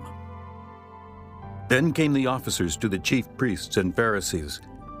on him. Then came the officers to the chief priests and Pharisees,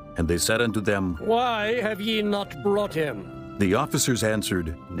 and they said unto them, Why have ye not brought him? The officers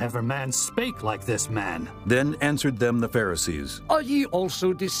answered, Never man spake like this man. Then answered them the Pharisees, Are ye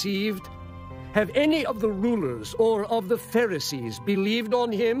also deceived? Have any of the rulers or of the Pharisees believed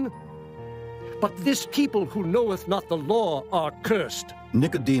on him? But this people who knoweth not the law are cursed.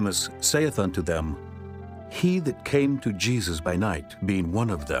 Nicodemus saith unto them, He that came to Jesus by night, being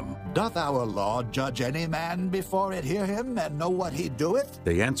one of them. Doth our law judge any man before it hear him, and know what he doeth?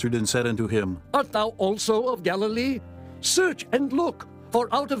 They answered and said unto him, Art thou also of Galilee? Search and look, for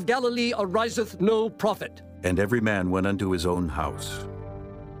out of Galilee ariseth no prophet. And every man went unto his own house.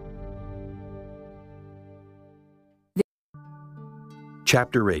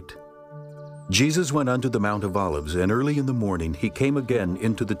 Chapter 8. Jesus went unto the Mount of Olives, and early in the morning he came again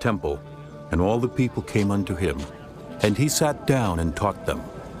into the temple, and all the people came unto him. And he sat down and taught them.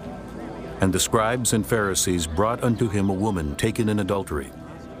 And the scribes and Pharisees brought unto him a woman taken in adultery.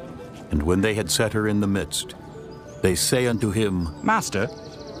 And when they had set her in the midst, they say unto him, Master,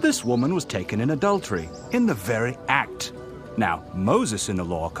 this woman was taken in adultery, in the very act. Now Moses in the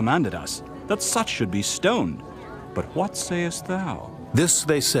law commanded us that such should be stoned. But what sayest thou? This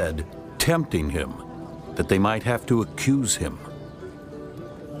they said, tempting him, that they might have to accuse him.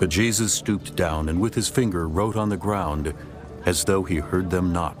 But Jesus stooped down and with his finger wrote on the ground, as though he heard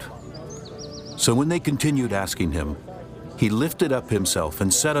them not. So when they continued asking him, he lifted up himself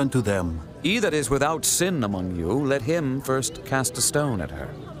and said unto them, He that is without sin among you, let him first cast a stone at her.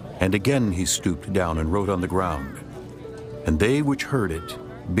 And again he stooped down and wrote on the ground. And they which heard it,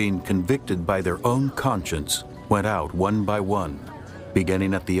 being convicted by their own conscience, went out one by one,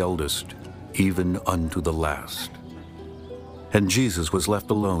 beginning at the eldest, even unto the last. And Jesus was left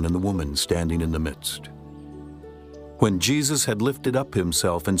alone, and the woman standing in the midst. When Jesus had lifted up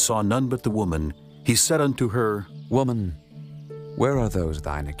himself and saw none but the woman, he said unto her, Woman, where are those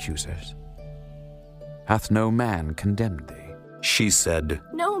thine accusers? Hath no man condemned thee? She said,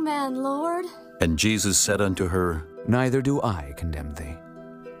 No man, Lord. And Jesus said unto her, Neither do I condemn thee.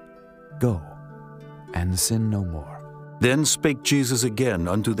 Go, and sin no more. Then spake Jesus again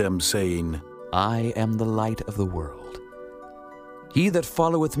unto them, saying, I am the light of the world. He that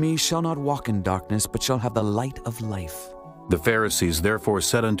followeth me shall not walk in darkness, but shall have the light of life. The Pharisees therefore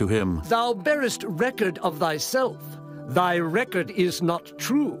said unto him, Thou bearest record of thyself. Thy record is not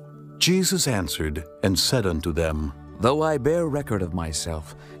true. Jesus answered and said unto them, Though I bear record of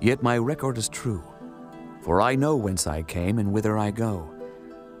myself, yet my record is true. For I know whence I came and whither I go.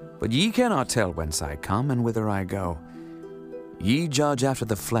 But ye cannot tell whence I come and whither I go. Ye judge after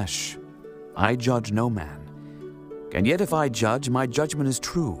the flesh. I judge no man. And yet if I judge, my judgment is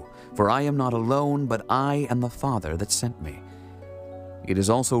true. For I am not alone, but I and the Father that sent me. It is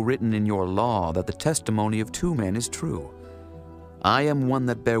also written in your law that the testimony of two men is true. I am one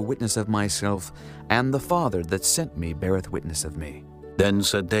that bear witness of myself, and the Father that sent me beareth witness of me. Then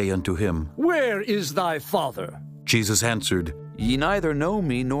said they unto him, Where is thy Father? Jesus answered, Ye neither know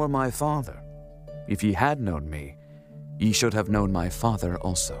me nor my Father. If ye had known me, ye should have known my Father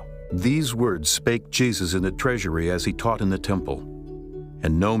also. These words spake Jesus in the treasury as he taught in the temple.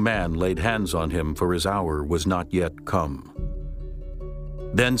 And no man laid hands on him, for his hour was not yet come.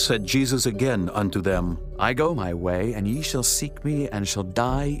 Then said Jesus again unto them, I go my way, and ye shall seek me, and shall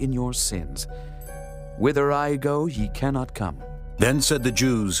die in your sins. Whither I go, ye cannot come. Then said the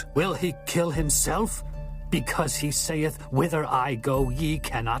Jews, Will he kill himself? Because he saith, Whither I go, ye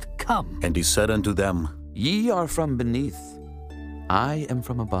cannot come. And he said unto them, Ye are from beneath, I am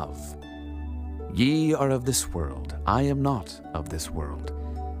from above. Ye are of this world, I am not of this world.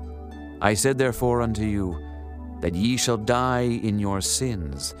 I said therefore unto you, that ye shall die in your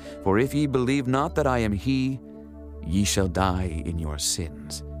sins. For if ye believe not that I am he, ye shall die in your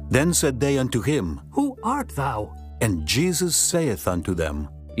sins. Then said they unto him, Who art thou? And Jesus saith unto them,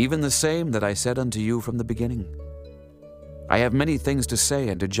 Even the same that I said unto you from the beginning. I have many things to say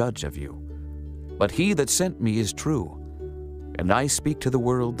and to judge of you. But he that sent me is true, and I speak to the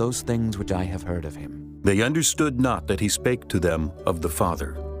world those things which I have heard of him. They understood not that he spake to them of the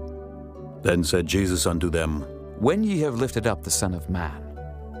Father. Then said Jesus unto them, When ye have lifted up the Son of Man,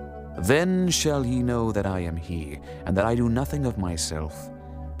 then shall ye know that I am he, and that I do nothing of myself,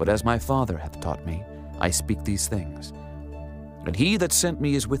 but as my Father hath taught me, I speak these things. And he that sent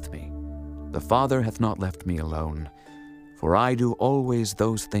me is with me. The Father hath not left me alone, for I do always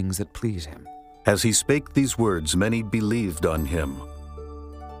those things that please him. As he spake these words, many believed on him.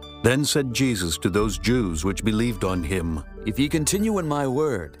 Then said Jesus to those Jews which believed on him, If ye continue in my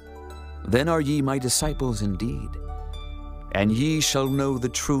word, then are ye my disciples indeed. And ye shall know the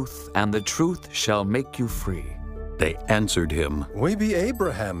truth, and the truth shall make you free. They answered him, We be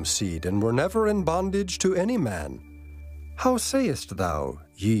Abraham's seed, and were never in bondage to any man. How sayest thou,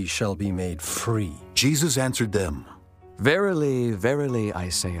 Ye shall be made free? Jesus answered them, Verily, verily, I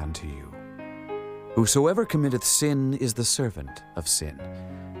say unto you, whosoever committeth sin is the servant of sin.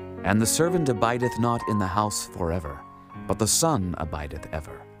 And the servant abideth not in the house forever, but the Son abideth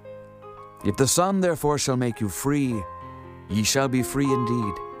ever. If the Son therefore shall make you free, ye shall be free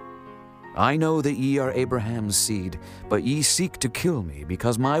indeed. I know that ye are Abraham's seed, but ye seek to kill me,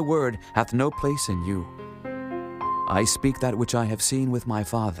 because my word hath no place in you. I speak that which I have seen with my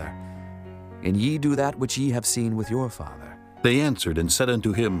Father, and ye do that which ye have seen with your father. They answered and said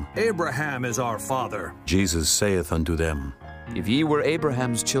unto him, Abraham is our father. Jesus saith unto them, If ye were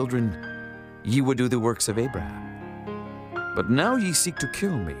Abraham's children, ye would do the works of Abraham. But now ye seek to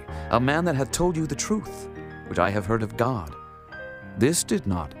kill me, a man that hath told you the truth, which I have heard of God. This did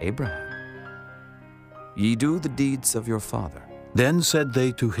not Abraham. Ye do the deeds of your father. Then said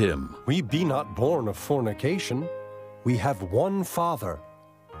they to him, We be not born of fornication. We have one Father,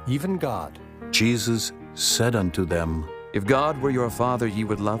 even God. Jesus said unto them, If God were your Father, ye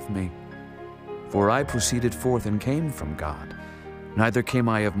would love me. For I proceeded forth and came from God. Neither came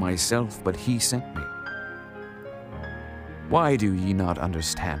I of myself, but he sent me. Why do ye not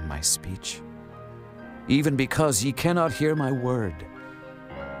understand my speech? Even because ye cannot hear my word.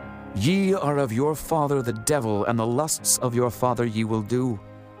 Ye are of your father the devil, and the lusts of your father ye will do.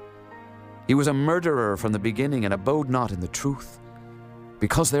 He was a murderer from the beginning, and abode not in the truth,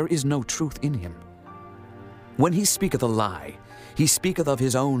 because there is no truth in him. When he speaketh a lie, he speaketh of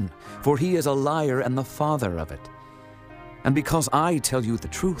his own, for he is a liar and the father of it. And because I tell you the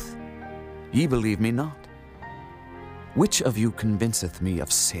truth, ye believe me not. Which of you convinceth me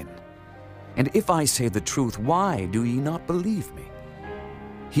of sin? And if I say the truth, why do ye not believe me?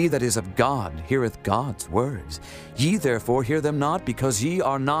 He that is of God heareth God's words. Ye therefore hear them not, because ye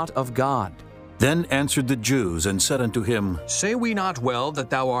are not of God. Then answered the Jews and said unto him, Say we not well that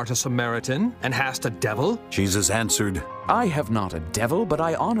thou art a Samaritan, and hast a devil? Jesus answered, I have not a devil, but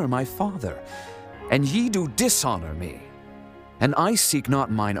I honor my Father, and ye do dishonor me. And I seek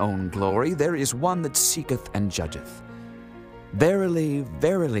not mine own glory, there is one that seeketh and judgeth. Verily,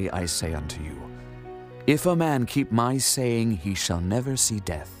 verily, I say unto you, if a man keep my saying, he shall never see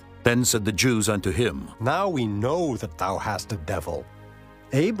death. Then said the Jews unto him, Now we know that thou hast a devil.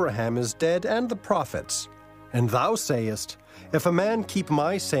 Abraham is dead, and the prophets. And thou sayest, If a man keep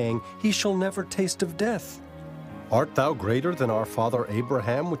my saying, he shall never taste of death. Art thou greater than our father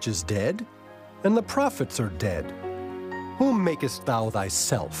Abraham, which is dead? And the prophets are dead. Whom makest thou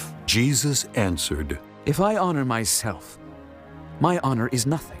thyself? Jesus answered, If I honor myself, my honor is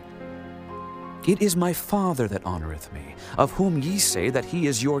nothing. It is my Father that honoreth me, of whom ye say that he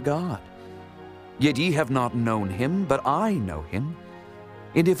is your God. Yet ye have not known him, but I know him.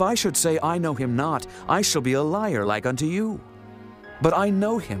 And if I should say I know him not, I shall be a liar like unto you. But I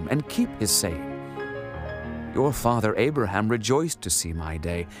know him, and keep his saying. Your father Abraham rejoiced to see my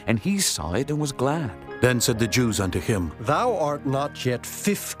day, and he saw it and was glad. Then said the Jews unto him, Thou art not yet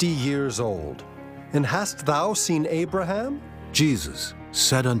 50 years old, and hast thou seen Abraham? Jesus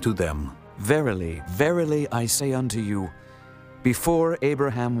said unto them, Verily, verily, I say unto you, before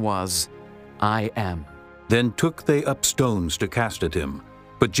Abraham was, I am. Then took they up stones to cast at him.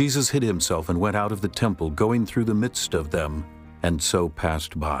 But Jesus hid himself and went out of the temple, going through the midst of them, and so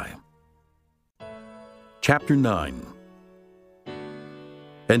passed by. Chapter 9.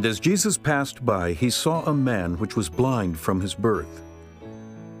 And as Jesus passed by, he saw a man which was blind from his birth.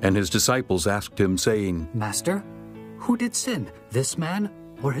 And his disciples asked him, saying, Master, who did sin, this man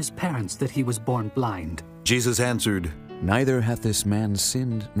or his parents, that he was born blind? Jesus answered, Neither hath this man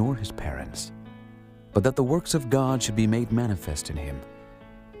sinned nor his parents, but that the works of God should be made manifest in him.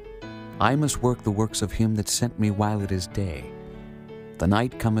 I must work the works of him that sent me while it is day. The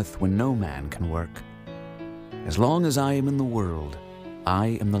night cometh when no man can work. As long as I am in the world,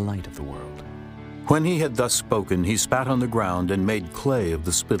 I am the light of the world. When he had thus spoken, he spat on the ground and made clay of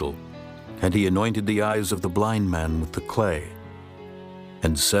the spittle. And he anointed the eyes of the blind man with the clay,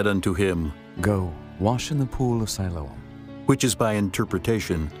 and said unto him, Go, wash in the pool of Siloam, which is by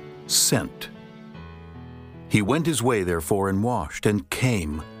interpretation, sent. He went his way therefore and washed, and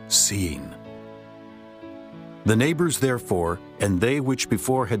came, seeing. The neighbors therefore, and they which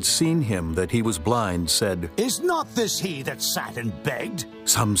before had seen him that he was blind, said, Is not this he that sat and begged?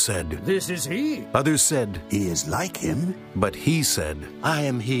 Some said, This is he. Others said, He is like him. But he said, I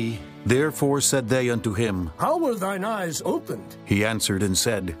am he. Therefore said they unto him, How were thine eyes opened? He answered and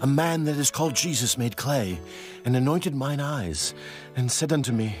said, A man that is called Jesus made clay, and anointed mine eyes, and said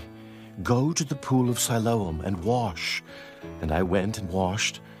unto me, Go to the pool of Siloam, and wash. And I went and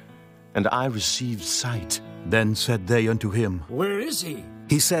washed, and I received sight. Then said they unto him, Where is he?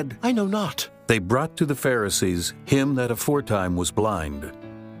 He said, I know not. They brought to the Pharisees him that aforetime was blind.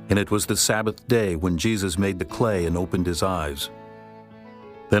 And it was the Sabbath day when Jesus made the clay and opened his eyes.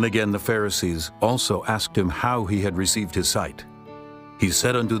 Then again the Pharisees also asked him how he had received his sight. He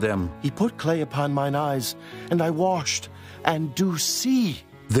said unto them, He put clay upon mine eyes, and I washed, and do see.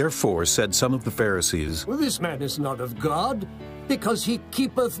 Therefore said some of the Pharisees, Well, this man is not of God, because he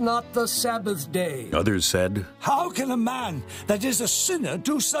keepeth not the Sabbath day. Others said, How can a man that is a sinner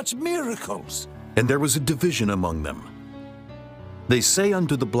do such miracles? And there was a division among them. They say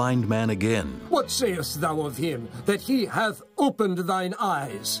unto the blind man again, What sayest thou of him, that he hath opened thine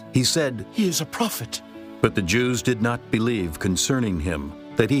eyes? He said, He is a prophet. But the Jews did not believe concerning him,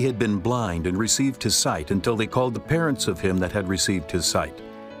 that he had been blind and received his sight, until they called the parents of him that had received his sight.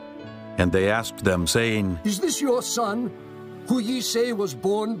 And they asked them, saying, Is this your son, who ye say was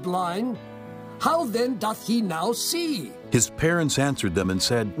born blind? How then doth he now see? His parents answered them and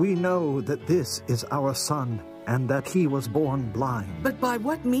said, We know that this is our son, and that he was born blind. But by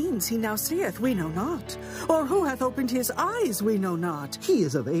what means he now seeth, we know not. Or who hath opened his eyes, we know not. He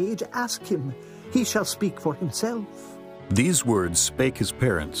is of age, ask him. He shall speak for himself. These words spake his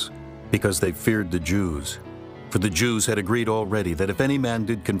parents, because they feared the Jews. For the Jews had agreed already that if any man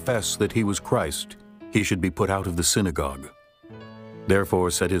did confess that he was Christ, he should be put out of the synagogue. Therefore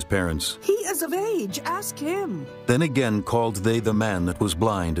said his parents, He is of age, ask him. Then again called they the man that was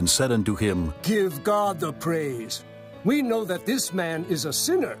blind, and said unto him, Give God the praise. We know that this man is a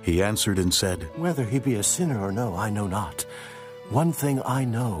sinner. He answered and said, Whether he be a sinner or no, I know not. One thing I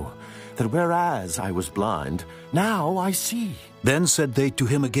know, that whereas I was blind, now I see. Then said they to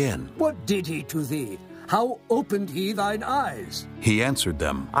him again, What did he to thee? How opened he thine eyes? He answered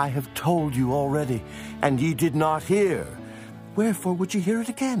them, I have told you already, and ye did not hear. Wherefore would ye hear it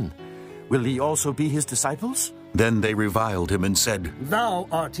again? Will ye also be his disciples? Then they reviled him and said, Thou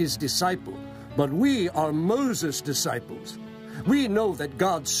art his disciple, but we are Moses' disciples. We know that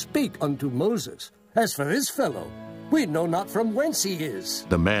God spake unto Moses. As for this fellow, we know not from whence he is.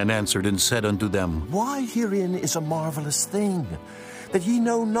 The man answered and said unto them, Why herein is a marvelous thing, that ye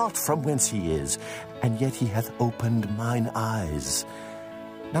know not from whence he is, and yet he hath opened mine eyes.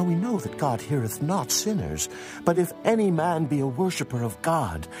 Now we know that God heareth not sinners, but if any man be a worshipper of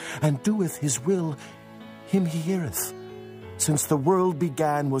God, and doeth his will, him he heareth. Since the world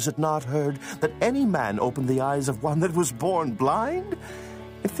began, was it not heard that any man opened the eyes of one that was born blind?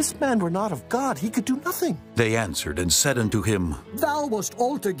 If this man were not of God, he could do nothing. They answered and said unto him, Thou wast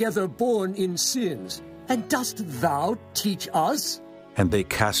altogether born in sins, and dost thou teach us? And they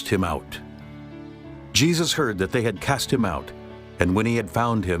cast him out. Jesus heard that they had cast him out, and when he had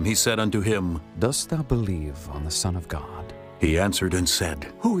found him, he said unto him, Dost thou believe on the Son of God? He answered and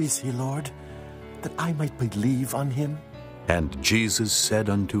said, Who is he, Lord, that I might believe on him? And Jesus said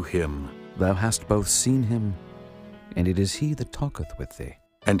unto him, Thou hast both seen him, and it is he that talketh with thee.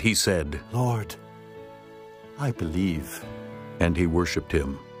 And he said, Lord, I believe. And he worshipped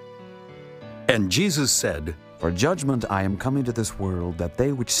him. And Jesus said, For judgment I am come into this world, that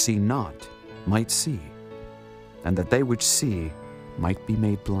they which see not might see, and that they which see might be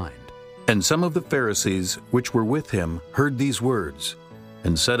made blind. And some of the Pharisees which were with him heard these words,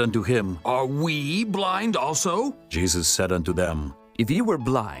 and said unto him, Are we blind also? Jesus said unto them, If ye were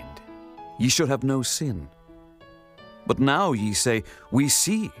blind, ye should have no sin. But now ye say, We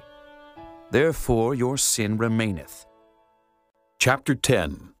see. Therefore your sin remaineth. Chapter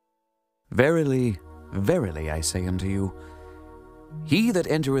 10. Verily, verily, I say unto you, he that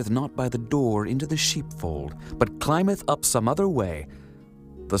entereth not by the door into the sheepfold, but climbeth up some other way,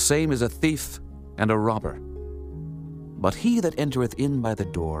 the same is a thief and a robber. But he that entereth in by the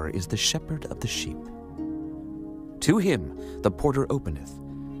door is the shepherd of the sheep. To him the porter openeth,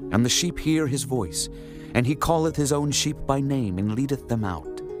 and the sheep hear his voice, and he calleth his own sheep by name, and leadeth them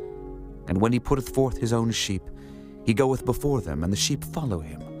out. And when he putteth forth his own sheep, he goeth before them, and the sheep follow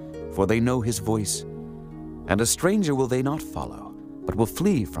him, for they know his voice. And a stranger will they not follow, but will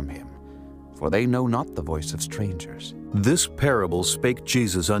flee from him, for they know not the voice of strangers. This parable spake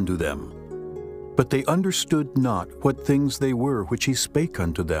Jesus unto them. But they understood not what things they were which he spake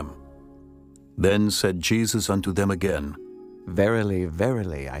unto them. Then said Jesus unto them again, Verily,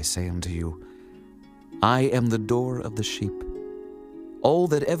 verily, I say unto you, I am the door of the sheep. All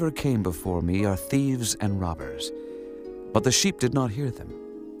that ever came before me are thieves and robbers, but the sheep did not hear them.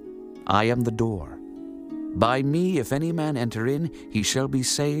 I am the door. By me, if any man enter in, he shall be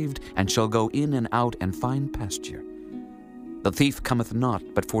saved, and shall go in and out and find pasture. The thief cometh not,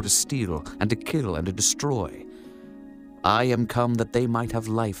 but for to steal, and to kill, and to destroy. I am come that they might have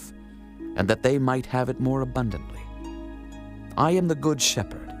life, and that they might have it more abundantly. I am the good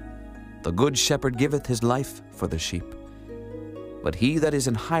shepherd. The good shepherd giveth his life for the sheep. But he that is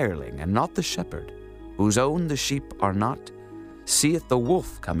an hireling, and not the shepherd, whose own the sheep are not, seeth the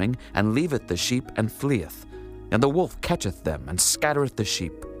wolf coming, and leaveth the sheep, and fleeth. And the wolf catcheth them, and scattereth the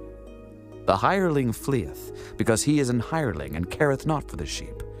sheep. The hireling fleeth, because he is an hireling, and careth not for the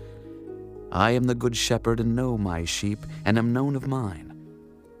sheep. I am the good shepherd, and know my sheep, and am known of mine.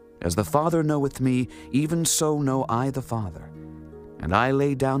 As the Father knoweth me, even so know I the Father. And I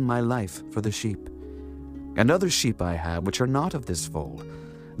lay down my life for the sheep. And other sheep I have, which are not of this fold.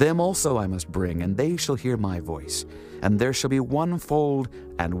 Them also I must bring, and they shall hear my voice. And there shall be one fold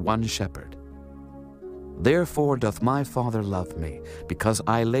and one shepherd. Therefore doth my Father love me, because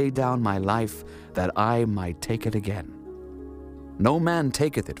I lay down my life, that I might take it again. No man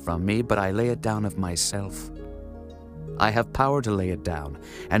taketh it from me, but I lay it down of myself. I have power to lay it down,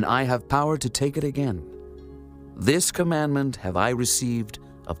 and I have power to take it again. This commandment have I received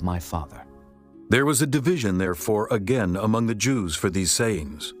of my Father. There was a division, therefore, again among the Jews for these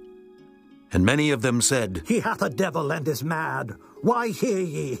sayings. And many of them said, He hath a devil and is mad. Why hear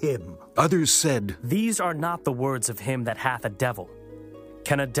ye him? Others said, These are not the words of him that hath a devil.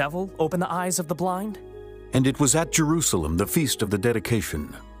 Can a devil open the eyes of the blind? And it was at Jerusalem, the feast of the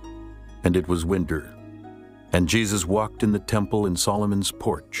dedication. And it was winter. And Jesus walked in the temple in Solomon's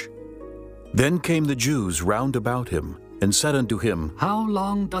porch. Then came the Jews round about him, and said unto him, How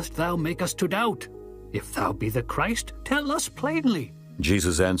long dost thou make us to doubt? If thou be the Christ, tell us plainly.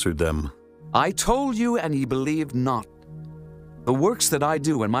 Jesus answered them, I told you, and ye believed not. The works that I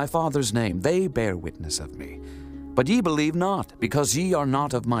do in my Father's name, they bear witness of me. But ye believe not, because ye are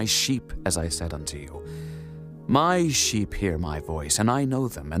not of my sheep, as I said unto you. My sheep hear my voice, and I know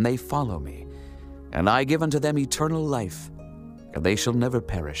them, and they follow me. And I give unto them eternal life, and they shall never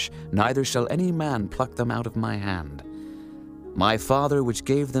perish, neither shall any man pluck them out of my hand. My Father which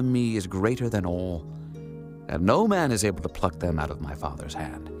gave them me is greater than all, and no man is able to pluck them out of my Father's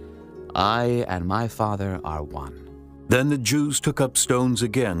hand. I and my Father are one. Then the Jews took up stones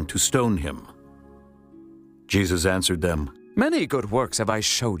again to stone him. Jesus answered them, Many good works have I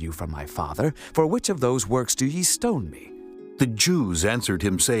showed you from my Father. For which of those works do ye stone me? The Jews answered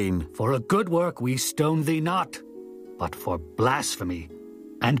him, saying, For a good work we stone thee not, but for blasphemy,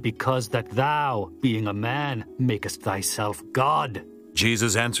 and because that thou, being a man, makest thyself God.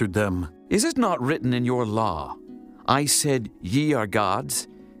 Jesus answered them, Is it not written in your law, I said, Ye are gods?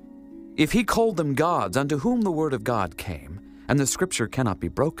 If he called them gods, unto whom the word of God came, and the scripture cannot be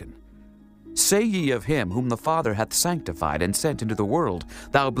broken. Say ye of him whom the Father hath sanctified and sent into the world,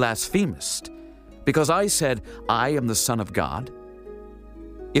 Thou blasphemest, because I said, I am the Son of God?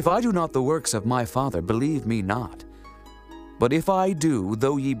 If I do not the works of my Father, believe me not. But if I do,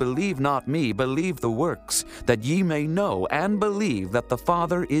 though ye believe not me, believe the works, that ye may know and believe that the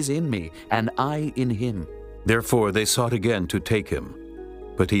Father is in me, and I in him. Therefore they sought again to take him.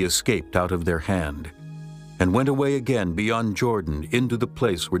 But he escaped out of their hand, and went away again beyond Jordan into the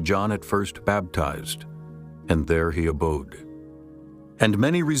place where John at first baptized, and there he abode. And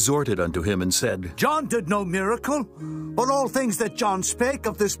many resorted unto him and said, John did no miracle, but all things that John spake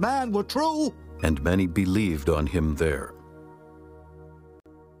of this man were true. And many believed on him there.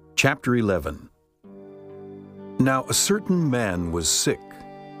 Chapter 11. Now a certain man was sick,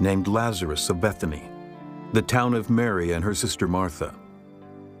 named Lazarus of Bethany, the town of Mary and her sister Martha.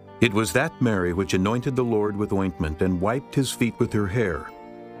 It was that Mary which anointed the Lord with ointment and wiped his feet with her hair,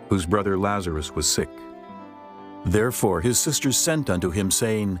 whose brother Lazarus was sick. Therefore his sisters sent unto him,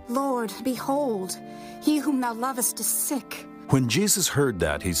 saying, Lord, behold, he whom thou lovest is sick. When Jesus heard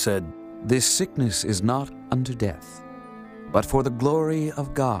that, he said, This sickness is not unto death, but for the glory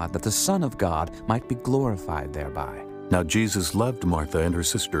of God, that the Son of God might be glorified thereby. Now Jesus loved Martha and her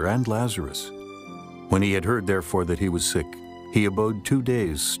sister and Lazarus. When he had heard therefore that he was sick, he abode 2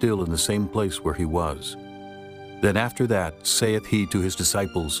 days still in the same place where he was. Then after that saith he to his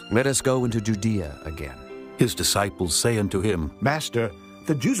disciples, Let us go into Judea again. His disciples say unto him, Master,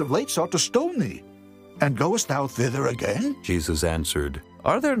 the Jews of late sought to stone thee, and goest thou thither again? Jesus answered,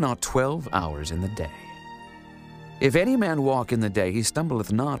 Are there not 12 hours in the day? If any man walk in the day, he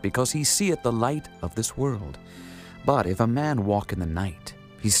stumbleth not, because he seeth the light of this world. But if a man walk in the night,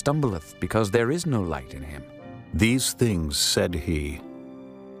 he stumbleth, because there is no light in him. These things said he.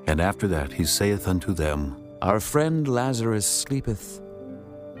 And after that he saith unto them, Our friend Lazarus sleepeth,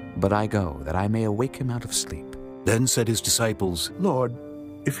 but I go, that I may awake him out of sleep. Then said his disciples, Lord,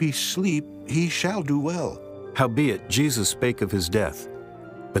 if he sleep, he shall do well. Howbeit Jesus spake of his death,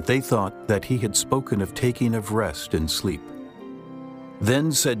 but they thought that he had spoken of taking of rest and sleep.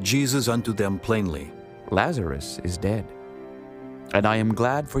 Then said Jesus unto them plainly, Lazarus is dead. And I am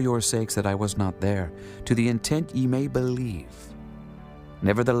glad for your sakes that I was not there, to the intent ye may believe.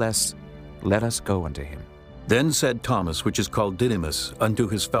 Nevertheless, let us go unto him. Then said Thomas, which is called Didymus, unto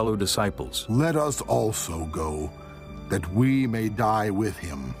his fellow disciples, Let us also go, that we may die with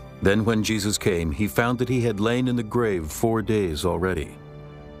him. Then when Jesus came, he found that he had lain in the grave 4 days already.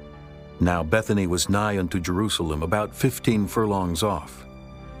 Now Bethany was nigh unto Jerusalem, about 15 furlongs off.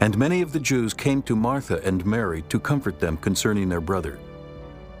 And many of the Jews came to Martha and Mary to comfort them concerning their brother.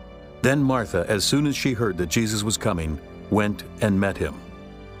 Then Martha, as soon as she heard that Jesus was coming, went and met him.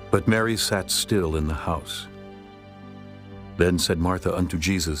 But Mary sat still in the house. Then said Martha unto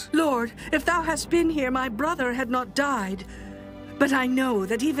Jesus, Lord, if thou hadst been here, my brother had not died. But I know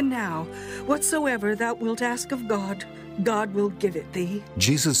that even now, whatsoever thou wilt ask of God, God will give it thee.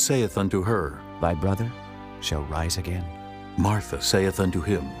 Jesus saith unto her, Thy brother shall rise again. Martha saith unto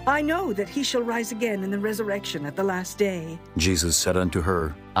him, I know that he shall rise again in the resurrection at the last day. Jesus said unto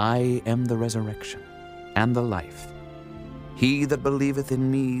her, I am the resurrection and the life. He that believeth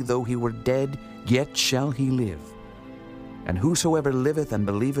in me, though he were dead, yet shall he live. and whosoever liveth and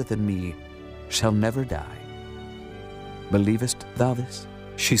believeth in me shall never die. Believest thou this?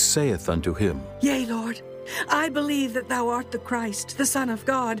 She saith unto him, Yea, Lord, I believe that thou art the Christ, the Son of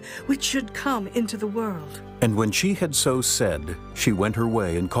God, which should come into the world. And when she had so said, she went her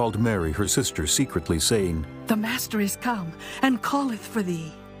way and called Mary her sister secretly, saying, The Master is come, and calleth for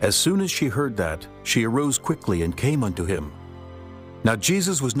thee. As soon as she heard that, she arose quickly and came unto him. Now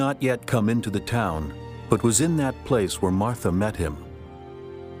Jesus was not yet come into the town, but was in that place where Martha met him.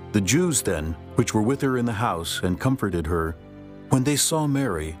 The Jews then, which were with her in the house, and comforted her, when they saw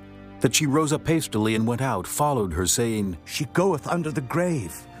Mary, that she rose up hastily and went out, followed her, saying, She goeth under the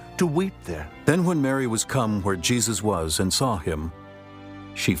grave, to weep there. Then when Mary was come where Jesus was, and saw him,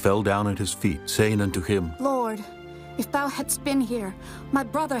 she fell down at his feet, saying unto him, Lord, if thou hadst been here, my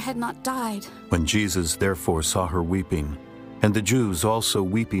brother had not died. When Jesus therefore saw her weeping, and the Jews also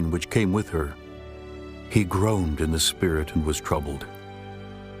weeping which came with her, he groaned in the spirit and was troubled,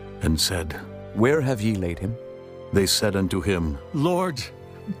 and said, Where have ye laid him? They said unto him, Lord,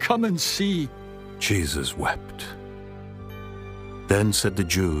 come and see. Jesus wept. Then said the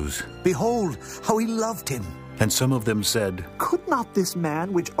Jews, Behold, how he loved him. And some of them said, Could not this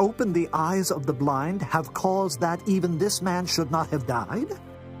man which opened the eyes of the blind have caused that even this man should not have died?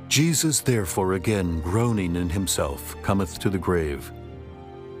 Jesus therefore again groaning in himself cometh to the grave.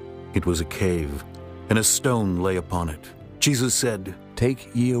 It was a cave, and a stone lay upon it. Jesus said, Take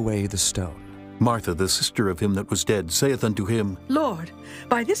ye away the stone. Martha, the sister of him that was dead, saith unto him, Lord,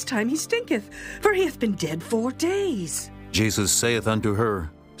 by this time he stinketh, for he hath been dead 4 days. Jesus saith unto her,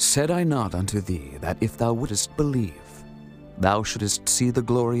 Said I not unto thee, that if thou wouldest believe, thou shouldest see the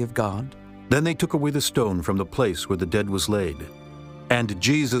glory of God? Then they took away the stone from the place where the dead was laid. And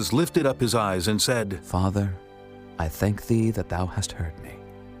Jesus lifted up his eyes and said, Father, I thank thee that thou hast heard me.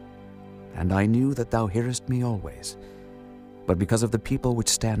 And I knew that thou hearest me always. But because of the people which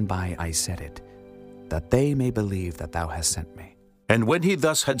stand by I said it, that they may believe that thou hast sent me. And when he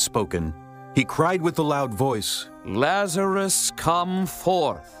thus had spoken, he cried with a loud voice, Lazarus, come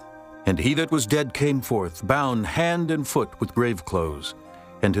forth. And he that was dead came forth, bound hand and foot with grave clothes,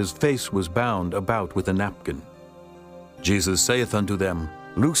 and his face was bound about with a napkin. Jesus saith unto them,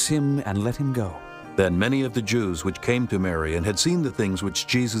 Loose him and let him go. Then many of the Jews which came to Mary and had seen the things which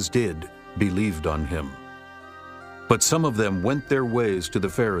Jesus did believed on him. But some of them went their ways to the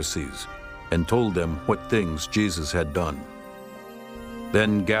Pharisees, and told them what things Jesus had done.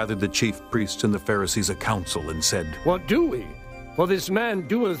 Then gathered the chief priests and the Pharisees a council, and said, What do we? For this man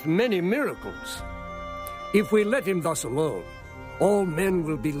doeth many miracles. If we let him thus alone, all men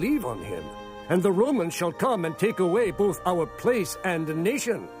will believe on him, and the Romans shall come and take away both our place and the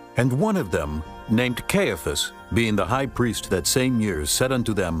nation. And one of them, named Caiaphas, being the high priest that same year, said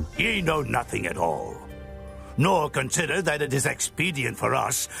unto them, Ye know nothing at all, nor consider that it is expedient for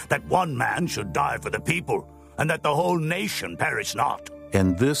us that one man should die for the people, and that the whole nation perish not.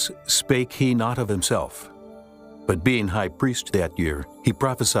 And this spake he not of himself. But being high priest that year, he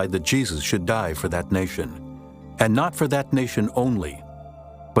prophesied that Jesus should die for that nation, and not for that nation only,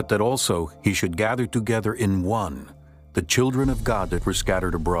 but that also he should gather together in one the children of God that were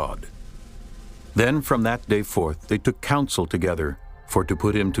scattered abroad. Then from that day forth they took counsel together for to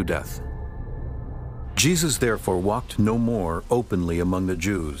put him to death. Jesus therefore walked no more openly among the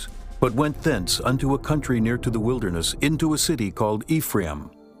Jews, but went thence unto a country near to the wilderness, into a city called Ephraim,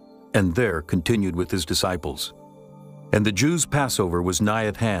 and there continued with his disciples. And the Jews' Passover was nigh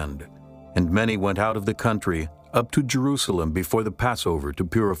at hand, and many went out of the country up to Jerusalem before the Passover to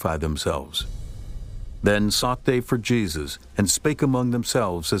purify themselves. Then sought they for Jesus, and spake among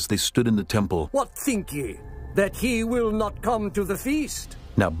themselves as they stood in the temple, What think ye, that he will not come to the feast?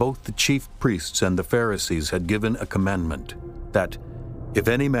 Now both the chief priests and the Pharisees had given a commandment, that if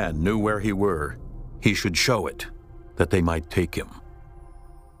any man knew where he were, he should show it, that they might take him.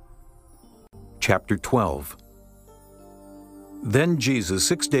 Chapter 12. Then Jesus,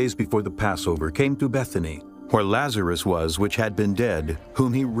 6 days before the Passover, came to Bethany, where Lazarus was, which had been dead,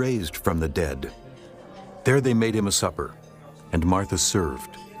 whom he raised from the dead. There they made him a supper, and Martha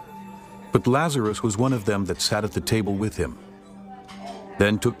served. But Lazarus was one of them that sat at the table with him.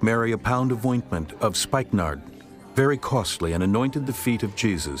 Then took Mary a pound of ointment of spikenard, very costly, and anointed the feet of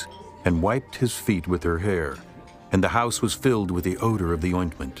Jesus, and wiped his feet with her hair. And the house was filled with the odor of the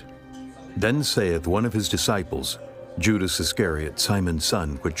ointment. Then saith one of his disciples, Judas Iscariot, Simon's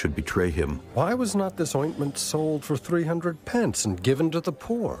son, which should betray him, Why was not this ointment sold for 300 pence and given to the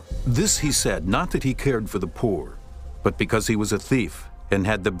poor? This he said, not that he cared for the poor, but because he was a thief, and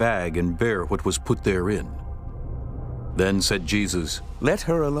had the bag, and bare what was put therein. Then said Jesus, Let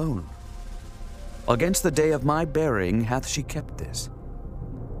her alone. Against the day of my burying hath she kept this.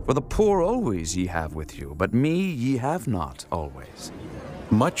 For the poor always ye have with you, but me ye have not always.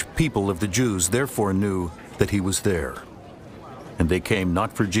 Much people of the Jews therefore knew that he was there. And they came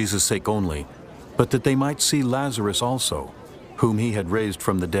not for Jesus' sake only, but that they might see Lazarus also, whom he had raised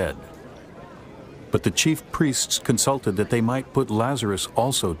from the dead. But the chief priests consulted that they might put Lazarus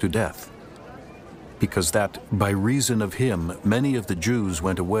also to death, because that by reason of him many of the Jews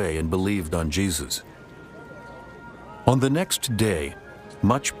went away and believed on Jesus. On the next day,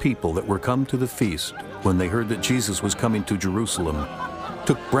 much people that were come to the feast, when they heard that Jesus was coming to Jerusalem,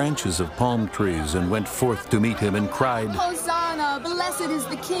 took branches of palm trees and went forth to meet him and cried, Hosanna! Blessed is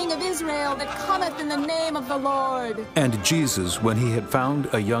the King of Israel that cometh in the name of the Lord. And Jesus, when he had found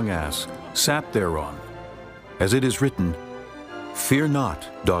a young ass, sat thereon, as it is written, Fear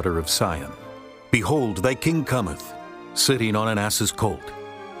not, daughter of Sion. Behold, thy king cometh, sitting on an ass's colt.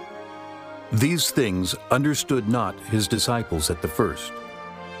 These things understood not his disciples at the first.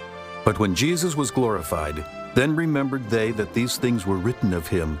 But when Jesus was glorified, then remembered they that these things were written of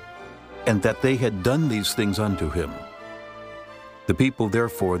him, and that they had done these things unto him. The people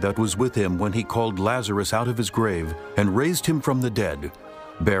therefore that was with him when he called Lazarus out of his grave, and raised him from the dead,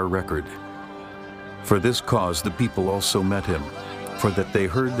 bear record. For this cause the people also met him, for that they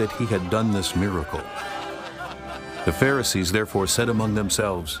heard that he had done this miracle. The Pharisees therefore said among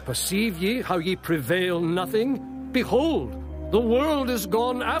themselves, Perceive ye how ye prevail nothing? Behold, the world is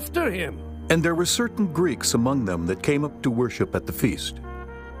gone after him. And there were certain Greeks among them that came up to worship at the feast.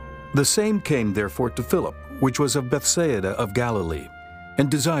 The same came therefore to Philip, which was of Bethsaida of Galilee, and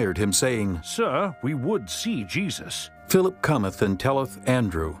desired him, saying, Sir, we would see Jesus. Philip cometh and telleth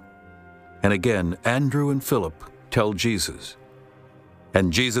Andrew. And again Andrew and Philip tell Jesus.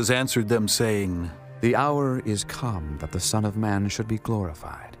 And Jesus answered them, saying, The hour is come that the Son of Man should be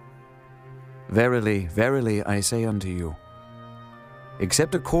glorified. Verily, verily, I say unto you,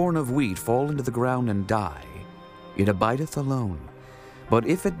 except a corn of wheat fall into the ground and die, it abideth alone. But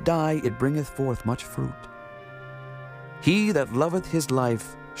if it die, it bringeth forth much fruit. He that loveth his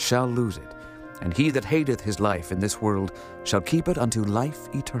life shall lose it, and he that hateth his life in this world shall keep it unto life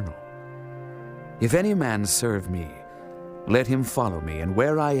eternal. If any man serve me, let him follow me, and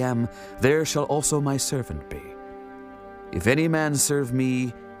where I am, there shall also my servant be. If any man serve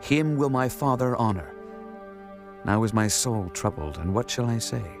me, him will my Father honor. Now is my soul troubled, and what shall I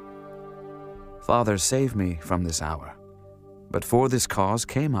say? Father, save me from this hour. But for this cause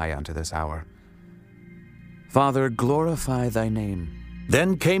came I unto this hour. Father, glorify thy name.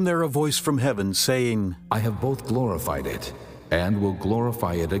 Then came there a voice from heaven, saying, I have both glorified it, and will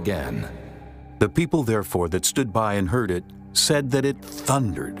glorify it again. The people therefore that stood by and heard it said that it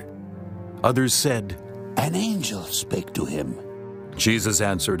thundered. Others said, An angel spake to him. Jesus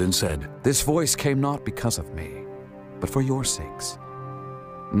answered and said, This voice came not because of me, but for your sakes.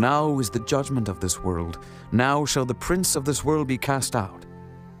 Now is the judgment of this world. Now shall the prince of this world be cast out.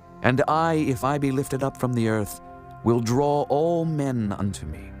 And I, if I be lifted up from the earth, will draw all men unto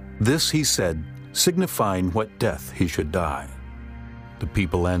me. This he said, signifying what death he should die. The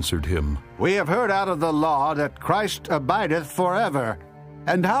people answered him, We have heard out of the law that Christ abideth forever.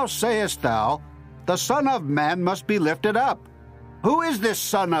 And how sayest thou, the Son of Man must be lifted up? Who is this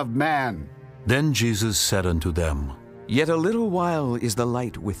Son of Man? Then Jesus said unto them, Yet a little while is the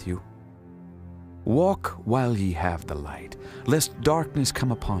light with you. Walk while ye have the light, lest darkness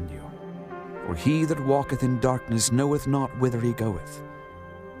come upon you. For he that walketh in darkness knoweth not whither he goeth.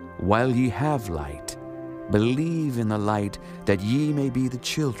 While ye have light, believe in the light, that ye may be the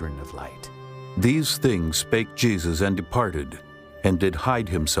children of light. These things spake Jesus, and departed, and did hide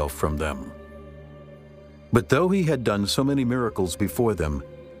himself from them. But though he had done so many miracles before them,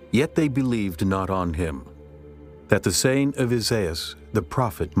 yet they believed not on him, that the saying of Isaiah the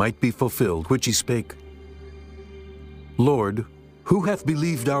prophet might be fulfilled, which he spake, Lord, who hath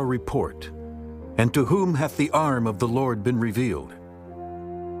believed our report? And to whom hath the arm of the Lord been revealed?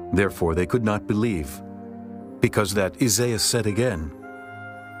 Therefore they could not believe, because that Isaiah said again,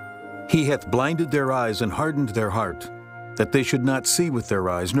 He hath blinded their eyes and hardened their heart, that they should not see with their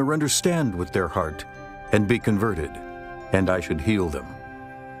eyes, nor understand with their heart, and be converted, and I should heal them.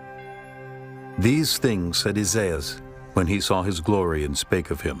 These things said Isaiah when he saw his glory and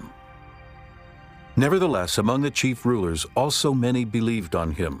spake of him. Nevertheless, among the chief rulers also many believed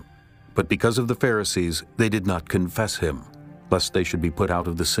on him, but because of the Pharisees they did not confess him, lest they should be put out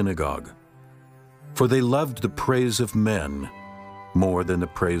of the synagogue. For they loved the praise of men more than the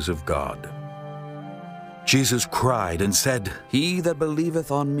praise of God. Jesus cried and said, He that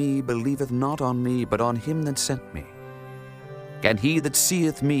believeth on me believeth not on me, but on him that sent me. And he that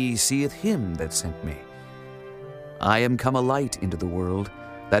seeth me seeth him that sent me. I am come a light into the world,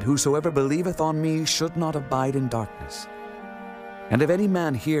 that whosoever believeth on me should not abide in darkness. And if any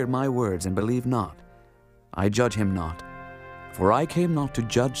man hear my words and believe not, I judge him not. For I came not to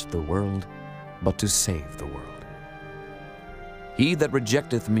judge the world, but to save the world. He that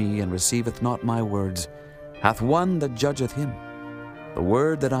rejecteth me and receiveth not my words hath one that judgeth him. The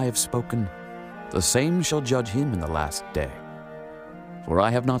word that I have spoken, the same shall judge him in the last day. For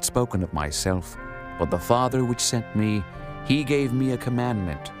I have not spoken of myself, but the Father which sent me, he gave me a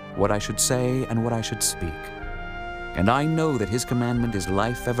commandment, what I should say and what I should speak. And I know that his commandment is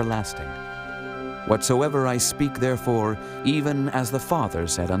life everlasting. Whatsoever I speak therefore, even as the Father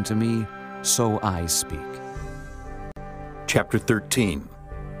said unto me, so I speak. Chapter 13.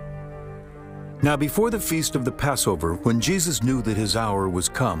 Now before the feast of the Passover, when Jesus knew that his hour was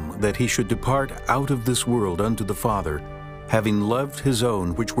come, that he should depart out of this world unto the Father, having loved his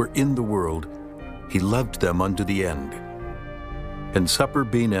own which were in the world, he loved them unto the end. And supper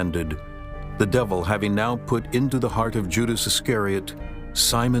being ended, the devil having now put into the heart of Judas Iscariot,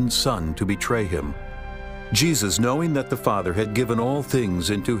 Simon's son, to betray him, Jesus, knowing that the Father had given all things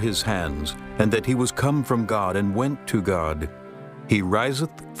into his hands, and that he was come from God and went to God, he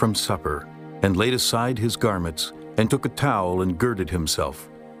riseth from supper, and laid aside his garments, and took a towel and girded himself.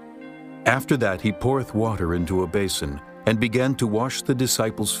 After that he poureth water into a basin, and began to wash the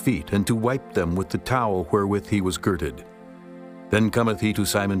disciples' feet, and to wipe them with the towel wherewith he was girded. Then cometh he to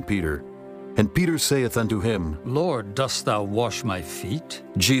Simon Peter, and Peter saith unto him, Lord, dost thou wash my feet?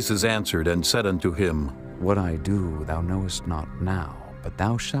 Jesus answered and said unto him, What I do thou knowest not now, but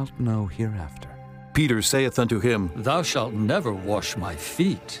thou shalt know hereafter. Peter saith unto him, Thou shalt never wash my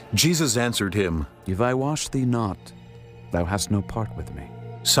feet. Jesus answered him, If I wash thee not, thou hast no part with me.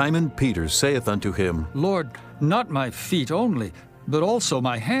 Simon Peter saith unto him, Lord, not my feet only, but also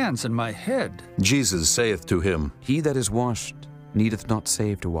my hands and my head. Jesus saith to him, He that is washed needeth not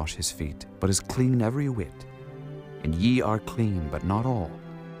save to wash his feet, but is clean every whit. And ye are clean, but not all.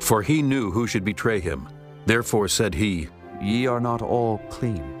 For he knew who should betray him. Therefore said he, Ye are not all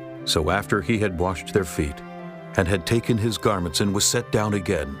clean. So after he had washed their feet, and had taken his garments, and was set down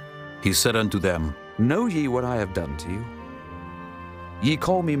again, he said unto them, Know ye what I have done to you? Ye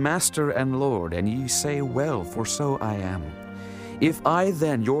call me Master and Lord, and ye say, Well, for so I am. If I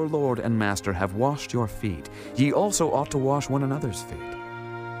then, your Lord and Master, have washed your feet, ye also ought to wash one another's feet.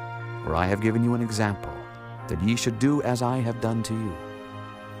 For I have given you an example, that ye should do as I have done to you.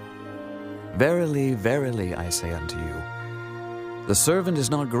 Verily, verily, I say unto you, the servant is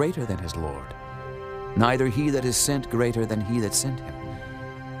not greater than his Lord, neither he that is sent greater than he that sent him.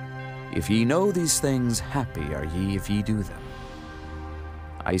 If ye know these things, happy are ye if ye do them.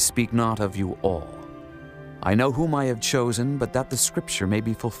 I speak not of you all. I know whom I have chosen, but that the scripture may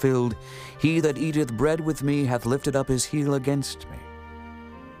be fulfilled, He that eateth bread with me hath lifted up his heel against me.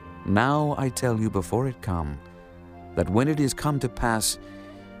 Now I tell you before it come, that when it is come to pass,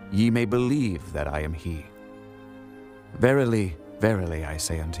 ye may believe that I am he. Verily, verily, I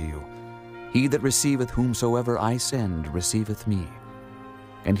say unto you, he that receiveth whomsoever I send receiveth me,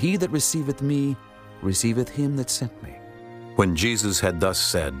 and he that receiveth me receiveth him that sent me. When Jesus had thus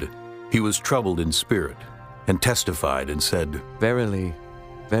said, he was troubled in spirit, and testified and said, Verily,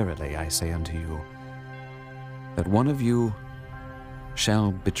 verily, I say unto you, that one of you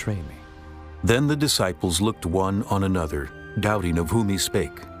shall betray me. Then the disciples looked one on another, doubting of whom he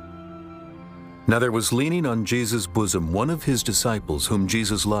spake. Now there was leaning on Jesus' bosom one of his disciples whom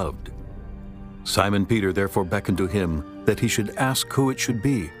Jesus loved. Simon Peter therefore beckoned to him that he should ask who it should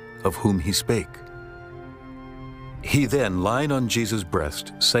be of whom he spake. He then, lying on Jesus'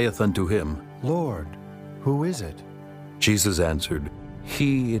 breast, saith unto him, Lord, who is it? Jesus answered,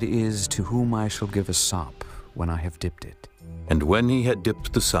 He it is to whom I shall give a sop when I have dipped it. And when he had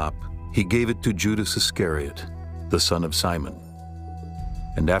dipped the sop, he gave it to Judas Iscariot, the son of Simon.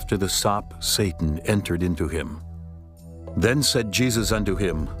 And after the sop, Satan entered into him. Then said Jesus unto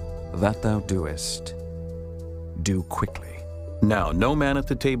him, That thou doest, do quickly. Now no man at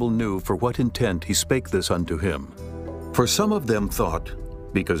the table knew for what intent he spake this unto him. For some of them thought,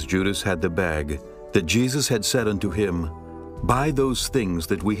 because Judas had the bag, that Jesus had said unto him, Buy those things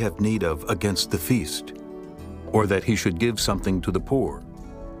that we have need of against the feast, or that he should give something to the poor.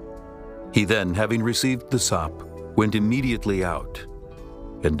 He then, having received the sop, went immediately out,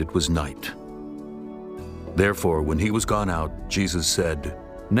 and it was night. Therefore, when he was gone out, Jesus said,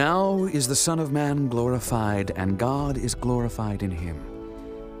 Now is the Son of Man glorified, and God is glorified in him.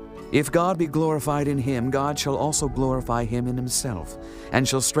 If God be glorified in him, God shall also glorify him in himself, and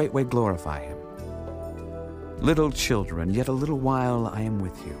shall straightway glorify him. Little children, yet a little while I am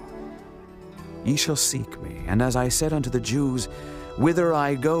with you. Ye shall seek me, and as I said unto the Jews, Whither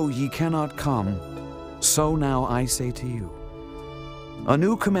I go ye cannot come, so now I say to you, A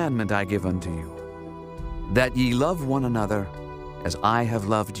new commandment I give unto you, that ye love one another, as I have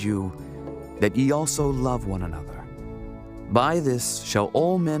loved you, that ye also love one another. By this shall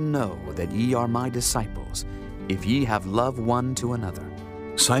all men know that ye are my disciples, if ye have love one to another.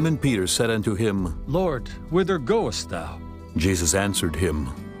 Simon Peter said unto him, Lord, whither goest thou? Jesus answered him,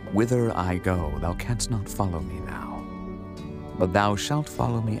 Whither I go, thou canst not follow me now, but thou shalt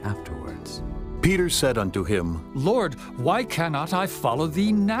follow me afterwards. Peter said unto him, Lord, why cannot I follow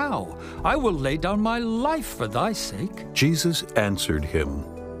thee now? I will lay down my life for thy sake. Jesus answered him,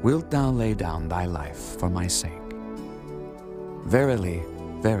 Wilt thou lay down thy life for my sake? Verily,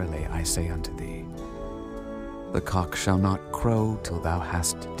 verily, I say unto thee, the cock shall not crow till thou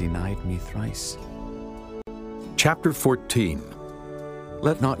hast denied me thrice. Chapter 14.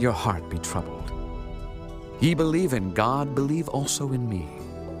 Let not your heart be troubled. Ye believe in God, believe also in me.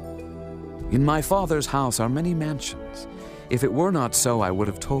 In my Father's house are many mansions. If it were not so, I would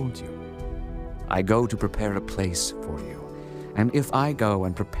have told you. I go to prepare a place for you. And if I go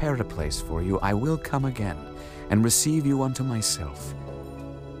and prepare a place for you, I will come again and receive you unto myself,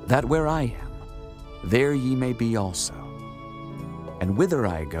 that where I am, there ye may be also. And whither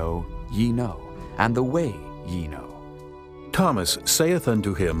I go, ye know, and the way ye know. Thomas saith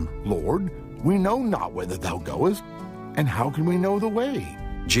unto him, Lord, we know not whither thou goest, and how can we know the way?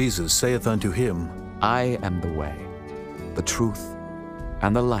 Jesus saith unto him, I am the way, the truth,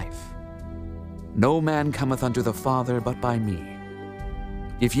 and the life. No man cometh unto the Father but by me.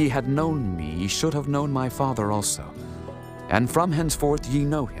 If ye had known me, ye should have known my Father also. And from henceforth ye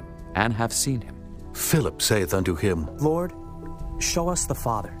know him, and have seen him. Philip saith unto him, Lord, show us the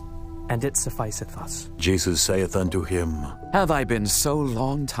Father, and it sufficeth us. Jesus saith unto him, Have I been so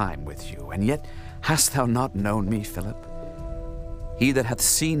long time with you, and yet hast thou not known me, Philip? He that hath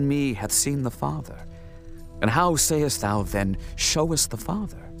seen me hath seen the Father. And how sayest thou then, Show us the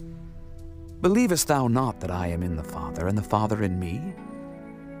Father? Believest thou not that I am in the Father, and the Father in me?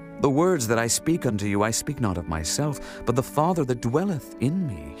 The words that I speak unto you, I speak not of myself, but the Father that dwelleth in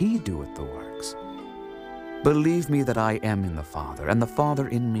me, he doeth the works. Believe me that I am in the Father, and the Father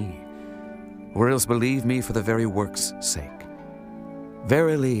in me, or else believe me for the very works' sake.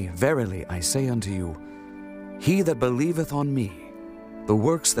 Verily, verily, I say unto you, he that believeth on me, the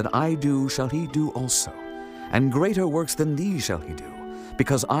works that I do shall he do also, and greater works than these shall he do,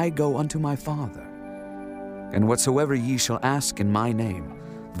 because I go unto my Father. And whatsoever ye shall ask in my name,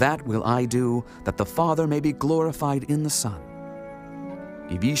 that will I do, that the Father may be glorified in the Son.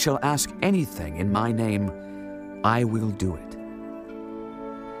 If ye shall ask anything in my name, I will do it.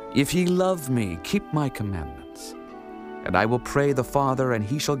 If ye love me, keep my commandments. And I will pray the Father, and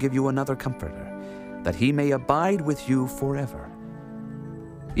he shall give you another Comforter, that he may abide with you forever.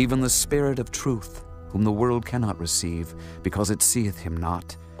 Even the Spirit of truth, whom the world cannot receive, because it seeth him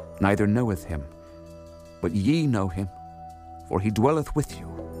not, neither knoweth him. But ye know him, for he dwelleth with you,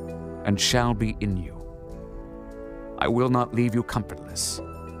 and shall be in you. I will not leave you comfortless.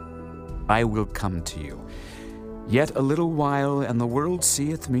 I will come to you. Yet a little while, and the world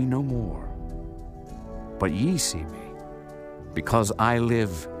seeth me no more. But ye see me. Because I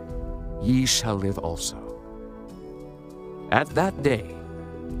live, ye shall live also. At that day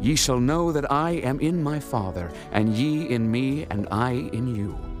ye shall know that I am in my Father, and ye in me, and I in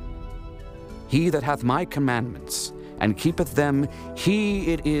you. He that hath my commandments, and keepeth them, he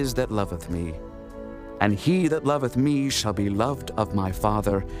it is that loveth me. And he that loveth me shall be loved of my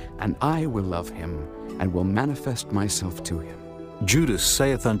Father, and I will love him, and will manifest myself to him. Judas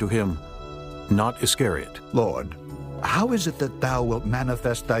saith unto him, not Iscariot, Lord, how is it that thou wilt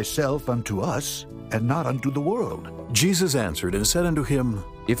manifest thyself unto us, and not unto the world? Jesus answered and said unto him,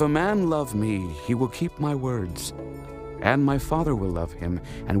 If a man love me, he will keep my words, and my Father will love him,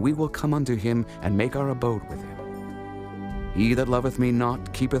 and we will come unto him, and make our abode with him. He that loveth me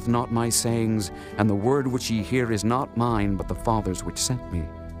not keepeth not my sayings, and the word which ye hear is not mine, but the Father's which sent me.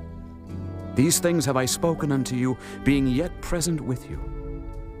 These things have I spoken unto you, being yet present with you.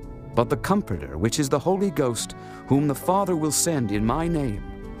 But the Comforter, which is the Holy Ghost, whom the Father will send in my name,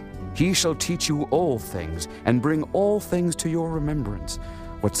 he shall teach you all things, and bring all things to your remembrance,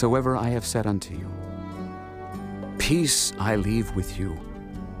 whatsoever I have said unto you. Peace I leave with you,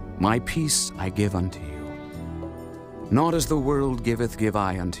 my peace I give unto you. Not as the world giveth, give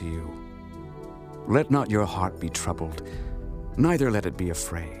I unto you. Let not your heart be troubled, neither let it be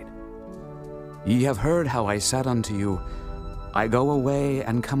afraid. Ye have heard how I said unto you, I go away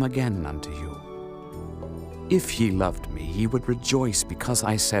and come again unto you. If ye loved me, ye would rejoice because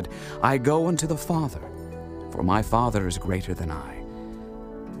I said, I go unto the Father, for my Father is greater than I.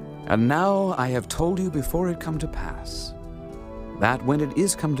 And now I have told you before it come to pass, that when it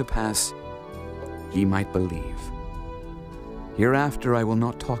is come to pass, ye might believe. Hereafter I will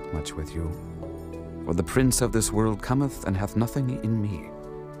not talk much with you, for the prince of this world cometh and hath nothing in me.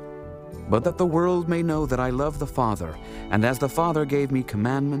 But that the world may know that I love the Father, and as the Father gave me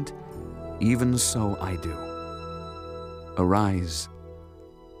commandment, even so I do. Arise,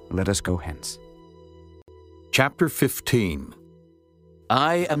 let us go hence. Chapter 15.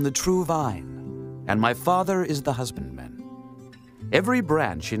 I am the true vine, and my Father is the husbandman. Every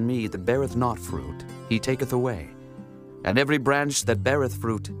branch in me that beareth not fruit, he taketh away. And every branch that beareth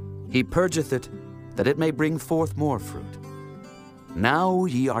fruit, he purgeth it, that it may bring forth more fruit. Now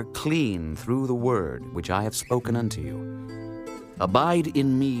ye are clean through the word which I have spoken unto you. Abide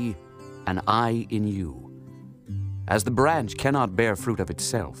in me, and I in you. As the branch cannot bear fruit of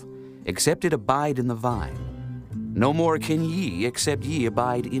itself, except it abide in the vine, no more can ye, except ye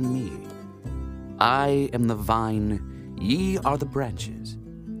abide in me. I am the vine, ye are the branches.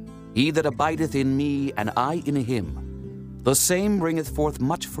 He that abideth in me, and I in him, the same bringeth forth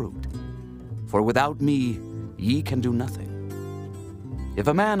much fruit. For without me ye can do nothing. If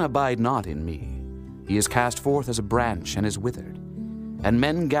a man abide not in me, he is cast forth as a branch and is withered. And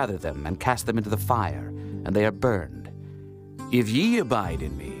men gather them and cast them into the fire, and they are burned. If ye abide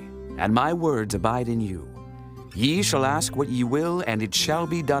in me, and my words abide in you, ye shall ask what ye will, and it shall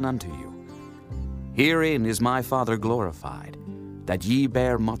be done unto you. Herein is my Father glorified, that ye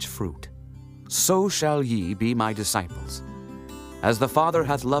bear much fruit. So shall ye be my disciples. As the Father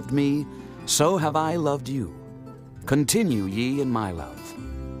hath loved me, so have I loved you. Continue ye in my love.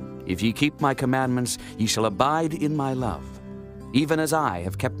 If ye keep my commandments, ye shall abide in my love, even as I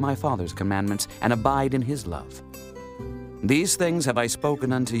have kept my Father's commandments, and abide in his love. These things have I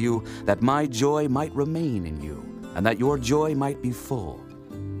spoken unto you, that my joy might remain in you, and that your joy might be full.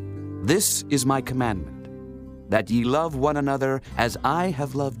 This is my commandment, that ye love one another as I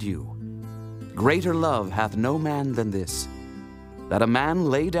have loved you. Greater love hath no man than this, that a man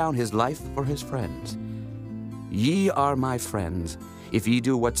lay down his life for his friends. Ye are my friends, if ye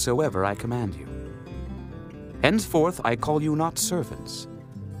do whatsoever I command you. Henceforth I call you not servants,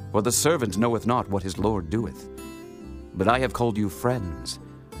 for the servant knoweth not what his Lord doeth. But I have called you friends,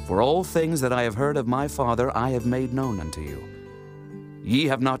 for all things that I have heard of my Father I have made known unto you. Ye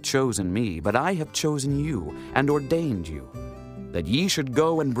have not chosen me, but I have chosen you, and ordained you, that ye should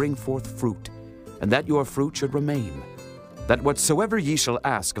go and bring forth fruit, and that your fruit should remain, that whatsoever ye shall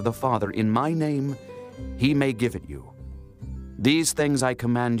ask of the Father in my name, he may give it you. These things I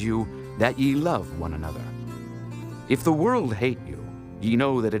command you, that ye love one another. If the world hate you, ye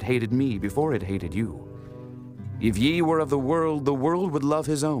know that it hated me before it hated you. If ye were of the world would love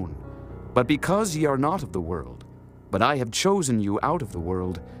his own. But because ye are not of the world, but I have chosen you out of the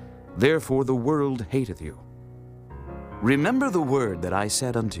world, therefore the world hateth you. Remember the word that I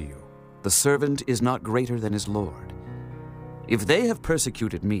said unto you, the servant is not greater than his Lord. If they have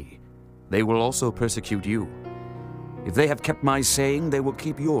persecuted me, they will also persecute you. If they have kept my saying, they will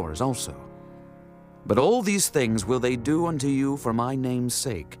keep yours also. But all these things will they do unto you for my name's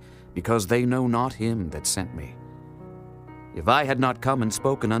sake, because they know not him that sent me. If I had not come and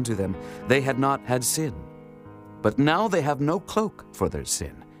spoken unto them, they had not had sin. But now they have no cloak for their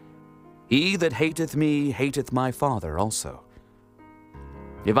sin. He that hateth me hateth my Father also.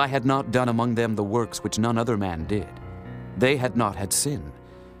 If I had not done among them the works which none other man did, they had not had sin.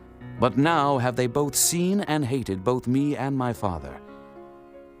 But now have they both seen and hated both me and my Father.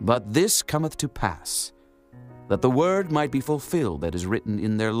 But this cometh to pass, that the word might be fulfilled that is written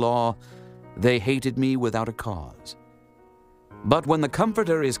in their law, they hated me without a cause. But when the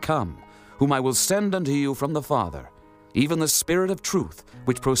Comforter is come, whom I will send unto you from the Father, even the Spirit of truth,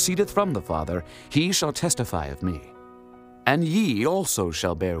 which proceedeth from the Father, he shall testify of me. And ye also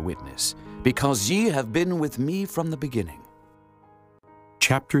shall bear witness, because ye have been with me from the beginning.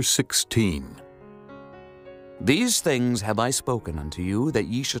 Chapter 16. These things have I spoken unto you, that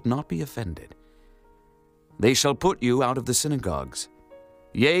ye should not be offended. They shall put you out of the synagogues.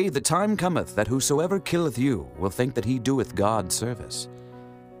 Yea, the time cometh that whosoever killeth you will think that he doeth God service.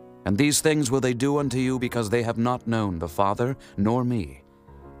 And these things will they do unto you, because they have not known the Father nor me.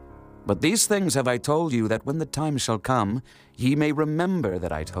 But these things have I told you, that when the time shall come, ye may remember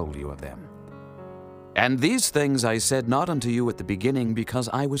that I told you of them. And these things I said not unto you at the beginning, because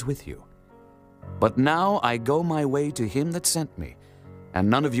I was with you. But now I go my way to him that sent me, and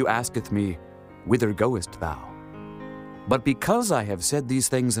none of you asketh me, Whither goest thou? But because I have said these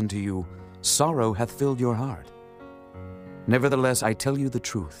things unto you, sorrow hath filled your heart. Nevertheless, I tell you the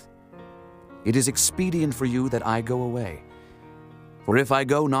truth. It is expedient for you that I go away. For if I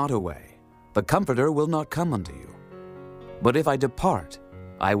go not away, the Comforter will not come unto you. But if I depart,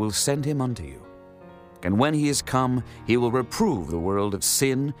 I will send him unto you. And when he is come, he will reprove the world of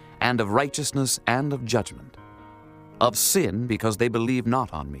sin, and of righteousness, and of judgment. Of sin, because they believe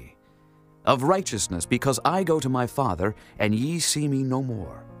not on me. Of righteousness, because I go to my Father, and ye see me no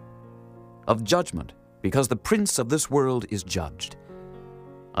more. Of judgment, because the prince of this world is judged.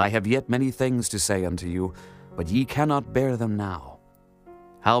 I have yet many things to say unto you, but ye cannot bear them now.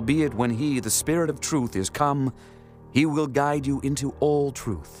 Howbeit, when he, the Spirit of truth, is come, he will guide you into all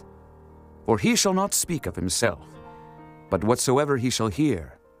truth. For he shall not speak of himself, but whatsoever he shall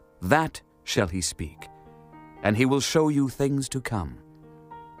hear, that shall he speak, and he will show you things to come.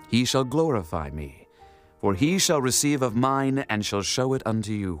 He shall glorify me, for he shall receive of mine, and shall show it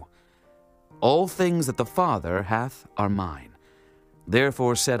unto you. All things that the Father hath are mine.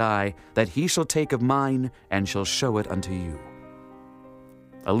 Therefore said I, that he shall take of mine, and shall show it unto you.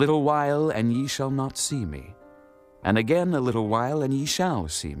 A little while, and ye shall not see me. And again a little while, and ye shall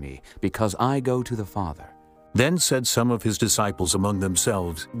see me, because I go to the Father. Then said some of his disciples among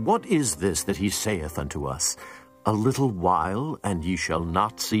themselves, What is this that he saith unto us? A little while, and ye shall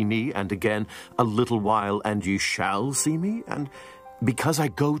not see me, and again a little while, and ye shall see me, and because I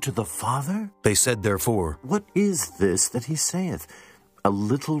go to the Father? They said therefore, What is this that he saith? A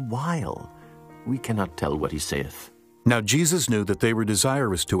little while. We cannot tell what he saith. Now Jesus knew that they were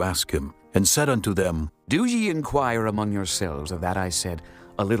desirous to ask him, and said unto them, Do ye inquire among yourselves of that I said,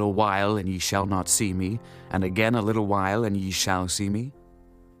 A little while, and ye shall not see me, and again a little while, and ye shall see me?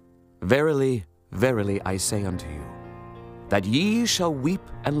 Verily, verily, I say unto you, that ye shall weep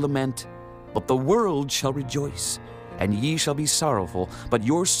and lament, but the world shall rejoice, and ye shall be sorrowful, but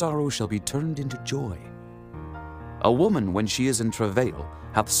your sorrow shall be turned into joy. A woman, when she is in travail,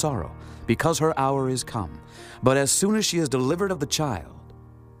 hath sorrow, because her hour is come. But as soon as she is delivered of the child,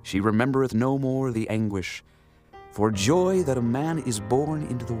 she remembereth no more the anguish, for joy that a man is born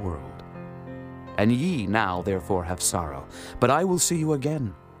into the world. And ye now therefore have sorrow, but I will see you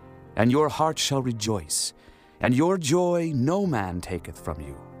again, and your heart shall rejoice, and your joy no man taketh from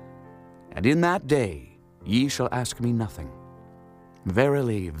you. And in that day ye shall ask me nothing.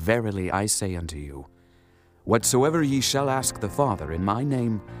 Verily, verily, I say unto you, whatsoever ye shall ask the Father in my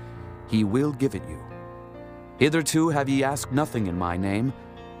name, he will give it you. Hitherto have ye asked nothing in my name.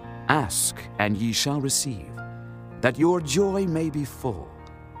 Ask, and ye shall receive, that your joy may be full.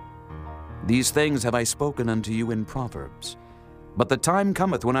 These things have I spoken unto you in Proverbs. But the time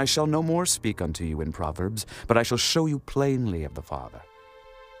cometh when I shall no more speak unto you in Proverbs, but I shall show you plainly of the Father.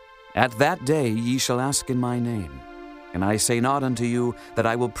 At that day ye shall ask in my name, and I say not unto you that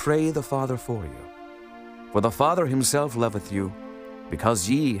I will pray the Father for you. For the Father himself loveth you, because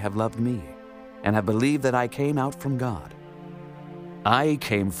ye have loved me, and have believed that I came out from God. I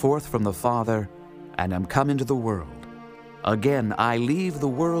came forth from the Father, and am come into the world. Again I leave the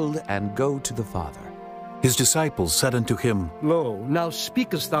world, and go to the Father. His disciples said unto him, Lo, now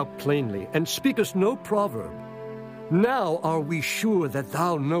speakest thou plainly, and speakest no proverb. Now are we sure that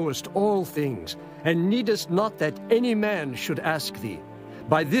thou knowest all things, and needest not that any man should ask thee.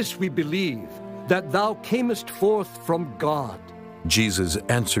 By this we believe, that thou camest forth from God. Jesus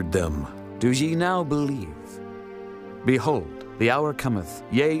answered them, Do ye now believe? Behold, the hour cometh,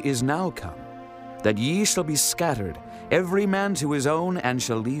 yea, is now come, that ye shall be scattered, every man to his own, and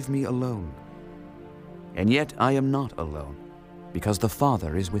shall leave me alone. And yet I am not alone, because the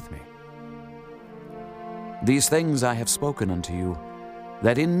Father is with me. These things I have spoken unto you,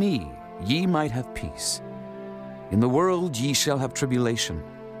 that in me ye might have peace. In the world ye shall have tribulation,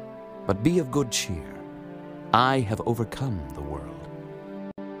 but be of good cheer. I have overcome the world.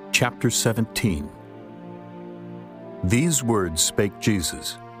 Chapter 17. These words spake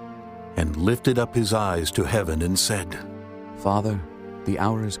Jesus, and lifted up his eyes to heaven, and said, Father, the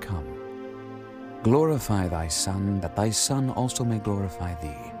hour is come. Glorify thy Son, that thy Son also may glorify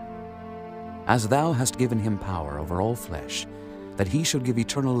thee. As thou hast given him power over all flesh, that he should give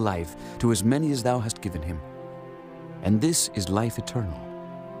eternal life to as many as thou hast given him. And this is life eternal,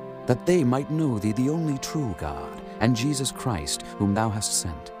 that they might know thee the only true God, and Jesus Christ, whom thou hast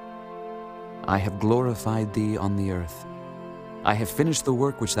sent. I have glorified thee on the earth. I have finished the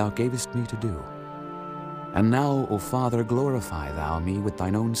work which thou gavest me to do. And now, O Father, glorify thou me with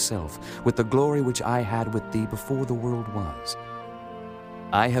thine own self, with the glory which I had with thee before the world was.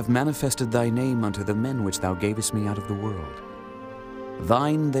 I have manifested thy name unto the men which thou gavest me out of the world.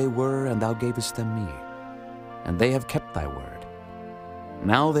 Thine they were, and thou gavest them me, and they have kept thy word.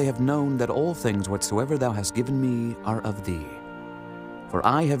 Now they have known that all things whatsoever thou hast given me are of thee. For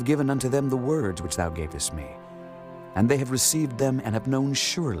I have given unto them the words which thou gavest me, and they have received them, and have known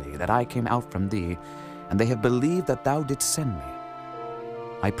surely that I came out from thee, and they have believed that thou didst send me.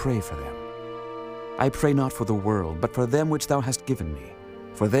 I pray for them. I pray not for the world, but for them which thou hast given me,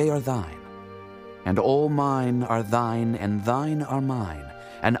 for they are thine. And all mine are thine, and thine are mine,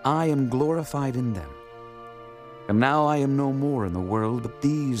 and I am glorified in them. And now I am no more in the world, but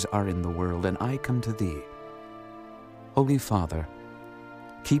these are in the world, and I come to thee. Holy Father,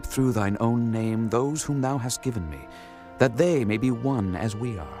 keep through thine own name those whom thou hast given me, that they may be one as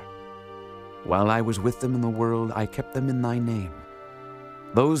we are. While I was with them in the world, I kept them in thy name.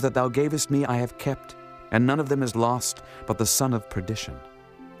 Those that thou gavest me I have kept, and none of them is lost, but the son of perdition,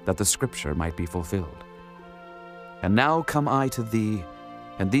 that the scripture might be fulfilled. And now come I to thee,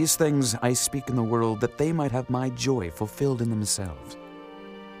 and these things I speak in the world, that they might have my joy fulfilled in themselves.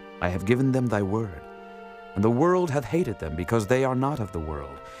 I have given them thy word, and the world hath hated them, because they are not of the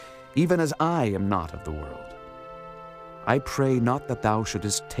world, even as I am not of the world. I pray not that thou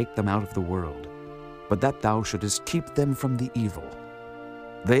shouldest take them out of the world, but that thou shouldest keep them from the evil.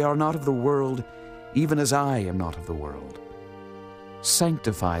 They are not of the world, even as I am not of the world.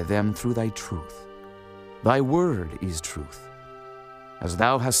 Sanctify them through thy truth. Thy word is truth. As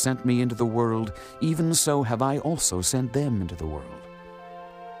thou hast sent me into the world, even so have I also sent them into the world.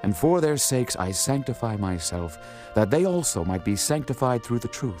 And for their sakes I sanctify myself, that they also might be sanctified through the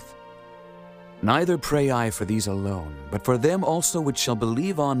truth. Neither pray I for these alone, but for them also which shall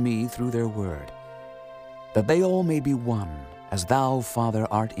believe on me through their word, that they all may be one, as thou, Father,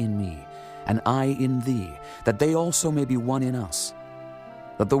 art in me, and I in thee, that they also may be one in us,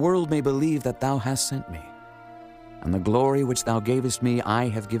 that the world may believe that thou hast sent me. And the glory which thou gavest me I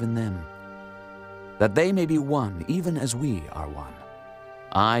have given them, that they may be one, even as we are one.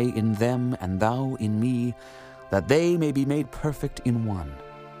 I in them, and thou in me, that they may be made perfect in one,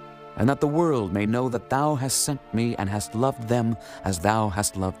 and that the world may know that thou hast sent me, and hast loved them as thou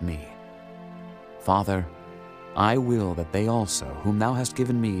hast loved me. Father, I will that they also, whom thou hast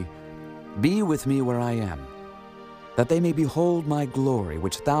given me, be with me where I am, that they may behold my glory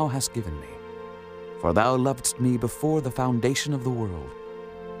which thou hast given me. For thou lovedst me before the foundation of the world.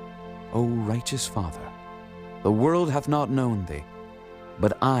 O righteous Father, the world hath not known thee,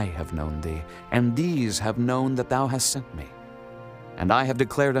 but I have known thee, and these have known that thou hast sent me. And I have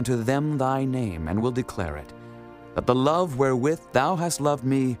declared unto them thy name, and will declare it, that the love wherewith thou hast loved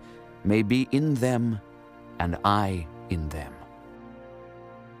me may be in them, and I in them.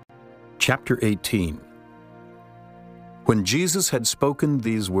 Chapter 18. When Jesus had spoken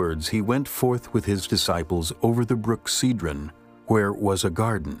these words, he went forth with his disciples over the brook Cedron, where was a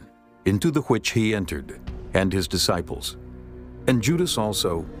garden, into the which he entered, and his disciples. And Judas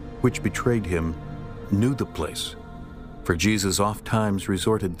also, which betrayed him, knew the place, for Jesus oft times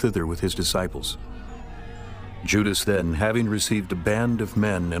resorted thither with his disciples. Judas then, having received a band of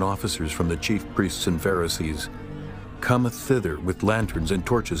men and officers from the chief priests and Pharisees, cometh thither with lanterns and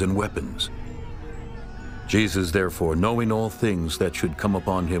torches and weapons. Jesus therefore, knowing all things that should come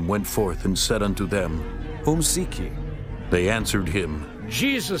upon him, went forth and said unto them, Whom seek ye? They answered him,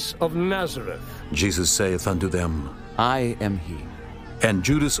 Jesus of Nazareth. Jesus saith unto them, I am he. And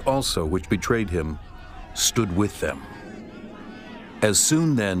Judas also, which betrayed him, stood with them. As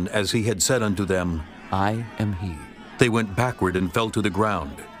soon then as he had said unto them, I am he, they went backward and fell to the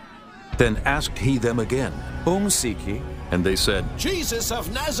ground. Then asked he them again, Whom seek ye? And they said, Jesus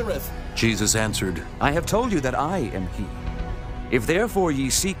of Nazareth. Jesus answered, I have told you that I am he. If therefore ye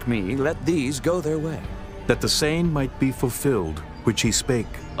seek me, let these go their way. That the saying might be fulfilled, which he spake,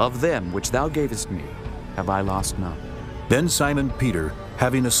 Of them which thou gavest me, have I lost none. Then Simon Peter,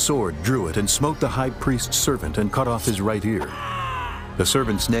 having a sword, drew it, and smote the high priest's servant, and cut off his right ear. The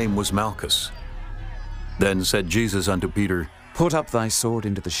servant's name was Malchus. Then said Jesus unto Peter, Put up thy sword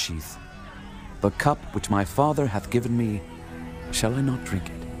into the sheath. The cup which my Father hath given me, shall I not drink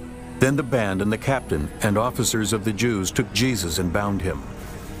it? Then the band and the captain and officers of the Jews took Jesus and bound him,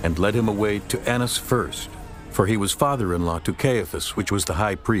 and led him away to Annas first, for he was father-in-law to Caiaphas, which was the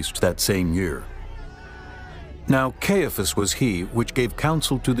high priest that same year. Now Caiaphas was he which gave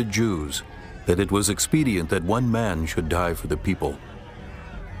counsel to the Jews, that it was expedient that one man should die for the people.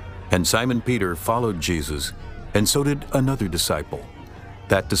 And Simon Peter followed Jesus, and so did another disciple.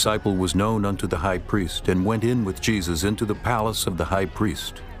 That disciple was known unto the high priest, and went in with Jesus into the palace of the high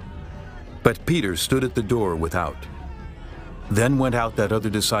priest. But Peter stood at the door without. Then went out that other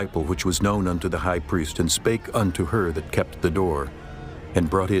disciple which was known unto the high priest, and spake unto her that kept the door, and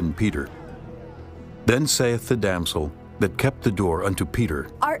brought in Peter. Then saith the damsel, that kept the door unto Peter,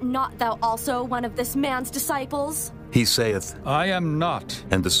 Art not thou also one of this man's disciples? he saith, I am not.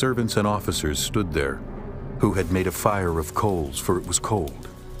 And the servants and officers stood there, who had made a fire of coals, for it was cold,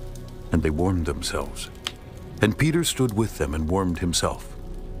 and they warmed themselves. And Peter stood with them and warmed himself.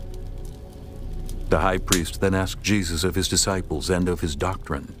 The high priest then asked Jesus of his disciples and of his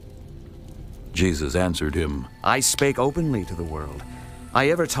doctrine. Jesus answered him, I spake openly to the world. I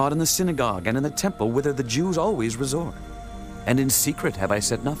ever taught in the synagogue and in the temple whither the Jews always resort. And in secret have I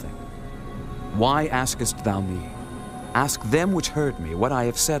said nothing. Why askest thou me? Ask them which heard me what I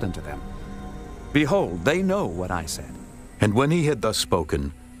have said unto them. Behold, they know what I said. And when he had thus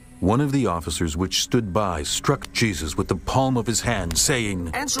spoken, one of the officers which stood by struck Jesus with the palm of his hand, saying,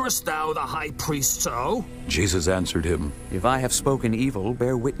 Answerest thou the high priest so? Jesus answered him, If I have spoken evil,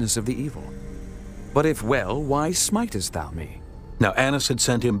 bear witness of the evil. But if well, why smitest thou me? Now Annas had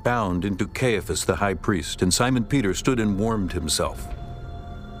sent him bound into Caiaphas the high priest, and Simon Peter stood and warmed himself.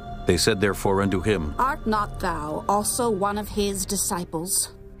 They said therefore unto him, Art not thou also one of his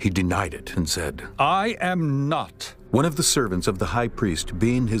disciples? He denied it, and said, I am not. One of the servants of the high priest,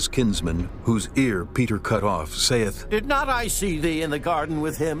 being his kinsman, whose ear Peter cut off, saith, Did not I see thee in the garden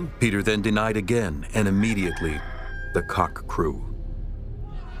with him? Peter then denied again, and immediately the cock crew.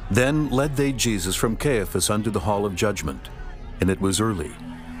 Then led they Jesus from Caiaphas unto the hall of judgment. And it was early,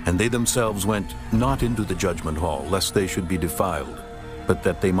 and they themselves went not into the judgment hall, lest they should be defiled, but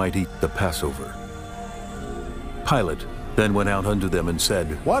that they might eat the Passover. Pilate then went out unto them and said,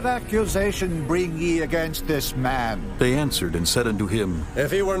 What accusation bring ye against this man? They answered and said unto him,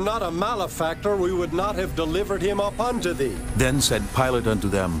 If he were not a malefactor, we would not have delivered him up unto thee. Then said Pilate unto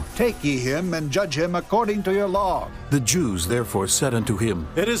them, Take ye him and judge him according to your law. The Jews therefore said unto him,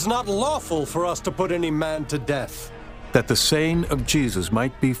 It is not lawful for us to put any man to death. That the saying of Jesus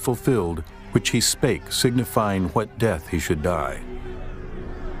might be fulfilled, which he spake, signifying what death he should die.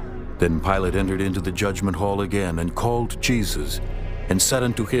 Then Pilate entered into the judgment hall again, and called Jesus, and said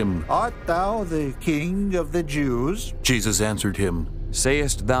unto him, Art thou the King of the Jews? Jesus answered him,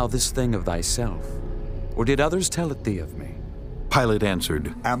 Sayest thou this thing of thyself, or did others tell it thee of me? Pilate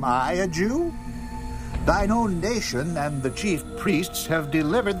answered, Am I a Jew? Thine own nation and the chief priests have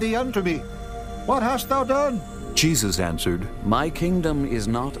delivered thee unto me. What hast thou done? Jesus answered, My kingdom is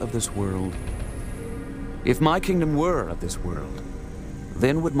not of this world. If my kingdom were of this world,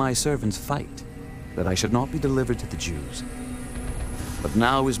 then would my servants fight, that I should not be delivered to the Jews. But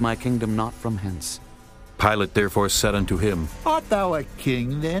now is my kingdom not from hence. Pilate therefore said unto him, Art thou a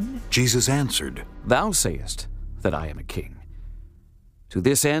king then? Jesus answered, Thou sayest that I am a king. To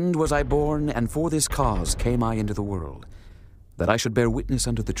this end was I born, and for this cause came I into the world, that I should bear witness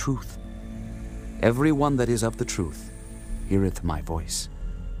unto the truth. Every one that is of the truth heareth my voice.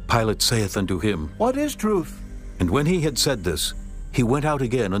 Pilate saith unto him, What is truth? And when he had said this, he went out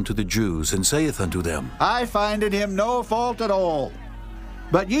again unto the Jews, and saith unto them, I find in him no fault at all.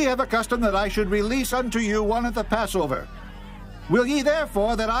 But ye have a custom that I should release unto you one at the Passover. Will ye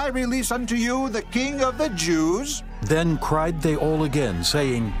therefore that I release unto you the King of the Jews? Then cried they all again,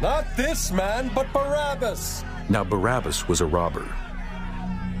 saying, Not this man, but Barabbas. Now Barabbas was a robber.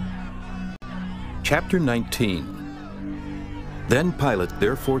 Chapter 19. Then Pilate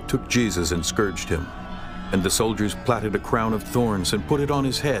therefore took Jesus and scourged him. And the soldiers platted a crown of thorns and put it on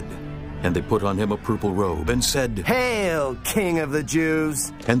his head. And they put on him a purple robe, and said, Hail, King of the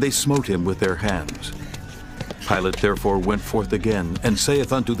Jews! And they smote him with their hands. Pilate therefore went forth again, and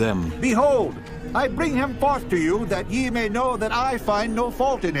saith unto them, Behold, I bring him forth to you, that ye may know that I find no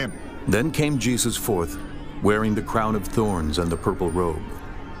fault in him. Then came Jesus forth, wearing the crown of thorns and the purple robe.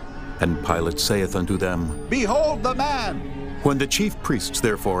 And Pilate saith unto them, Behold the man! When the chief priests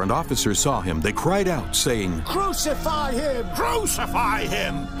therefore and officers saw him, they cried out, saying, Crucify him! Crucify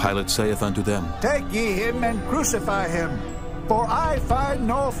him! Pilate saith unto them, Take ye him and crucify him, for I find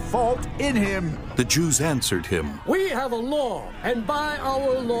no fault in him. The Jews answered him, We have a law, and by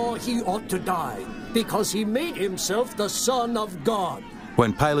our law he ought to die, because he made himself the Son of God.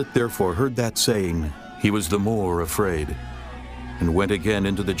 When Pilate therefore heard that saying, he was the more afraid, and went again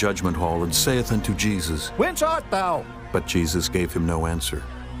into the judgment hall, and saith unto Jesus, Whence art thou? But Jesus gave him no answer.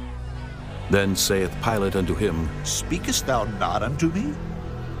 Then saith Pilate unto him, Speakest thou not unto me?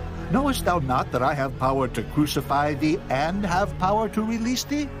 Knowest thou not that I have power to crucify thee, and have power to release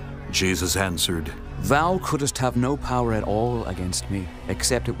thee? Jesus answered, Thou couldst have no power at all against me,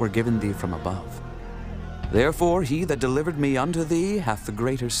 except it were given thee from above. Therefore he that delivered me unto thee hath the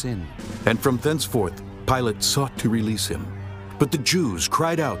greater sin. And from thenceforth Pilate sought to release him. But the Jews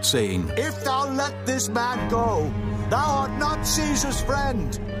cried out, saying, If thou let this man go, thou art not Caesar's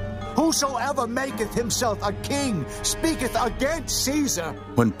friend. Whosoever maketh himself a king speaketh against Caesar.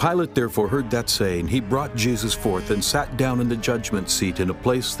 When Pilate therefore heard that saying, he brought Jesus forth and sat down in the judgment seat in a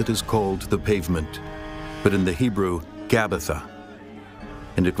place that is called the Pavement, but in the Hebrew, Gabbatha.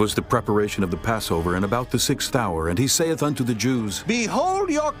 And it was the preparation of the Passover, and about the 6th hour, and he saith unto the Jews, Behold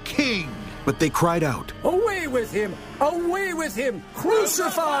your king! But they cried out, Away with him! Away with him!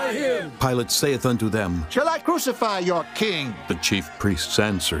 Crucify him! Pilate saith unto them, Shall I crucify your king? The chief priests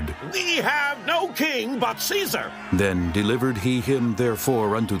answered, We have no king but Caesar. Then delivered he him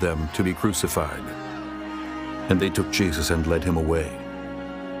therefore unto them to be crucified. And they took Jesus and led him away.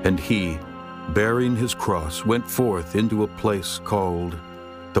 And he, bearing his cross, went forth into a place called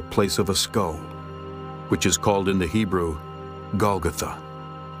the place of a skull, which is called in the Hebrew Golgotha,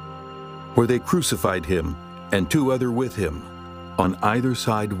 where they crucified him, and 2 other with him, on either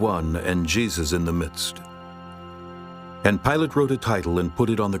side one, and Jesus in the midst. And Pilate wrote a title and put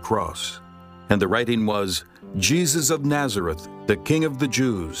it on the cross, and the writing was, Jesus of Nazareth, the King of the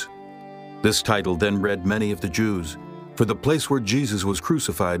Jews. This title then read many of the Jews, for the place where Jesus was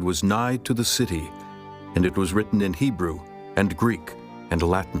crucified was nigh to the city, and it was written in Hebrew and Greek and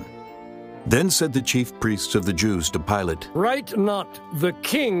Latin. Then said the chief priests of the Jews to Pilate, Write not the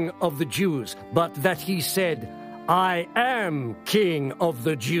King of the Jews, but that he said, I am King of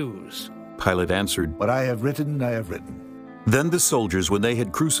the Jews. Pilate answered, What I have written, I have written. Then the soldiers, when they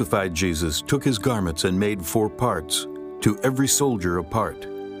had crucified Jesus, took his garments and made 4 parts, to every soldier a part,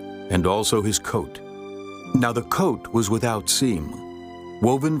 and also his coat. Now the coat was without seam,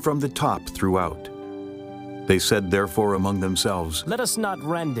 woven from the top throughout. They said therefore among themselves, Let us not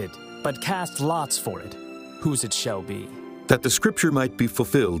rend it, but cast lots for it, whose it shall be. That the scripture might be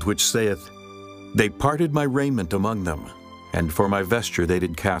fulfilled, which saith, They parted my raiment among them, and for my vesture they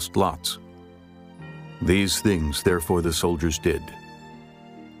did cast lots. These things therefore the soldiers did.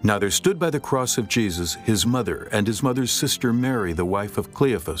 Now there stood by the cross of Jesus his mother, and his mother's sister Mary, the wife of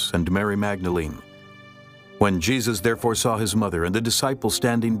Cleophas, and Mary Magdalene. When Jesus therefore saw his mother, and the disciple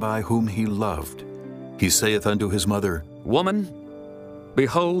standing by whom he loved, he saith unto his mother, Woman,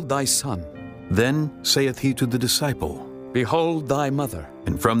 behold thy son. Then saith he to the disciple, Behold thy mother.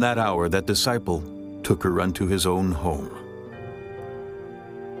 And from that hour that disciple took her unto his own home.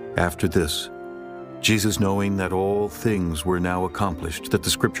 After this, Jesus, knowing that all things were now accomplished, that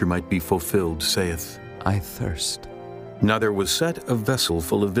the scripture might be fulfilled, saith, I thirst. Now there was set a vessel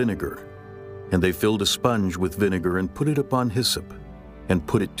full of vinegar, and they filled a sponge with vinegar, and put it upon hyssop, and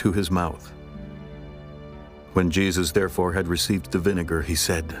put it to his mouth. When Jesus therefore had received the vinegar, he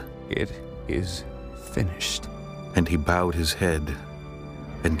said, It is finished. And he bowed his head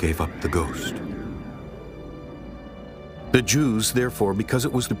and gave up the ghost. The Jews, therefore, because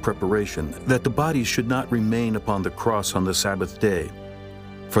it was the preparation, that the bodies should not remain upon the cross on the Sabbath day,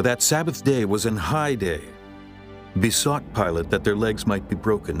 for that Sabbath day was an high day, besought Pilate that their legs might be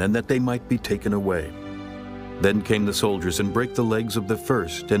broken, and that they might be taken away. Then came the soldiers, and brake the legs of the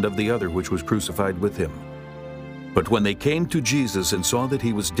first and of the other which was crucified with him. But when they came to Jesus and saw that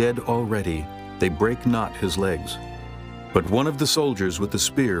he was dead already, they brake not his legs. But one of the soldiers with the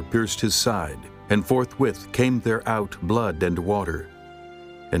spear pierced his side, and forthwith came there out blood and water.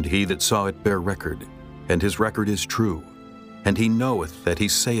 And he that saw it bare record, and his record is true, and he knoweth that he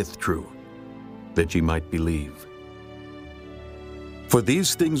saith true, that ye might believe. For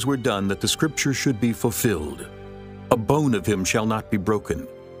these things were done that the scripture should be fulfilled. A bone of him shall not be broken.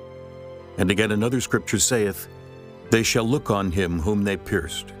 And again another scripture saith, They shall look on him whom they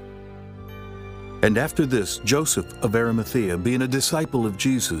pierced. And after this, Joseph of Arimathea, being a disciple of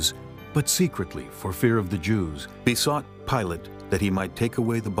Jesus, but secretly for fear of the Jews, besought Pilate that he might take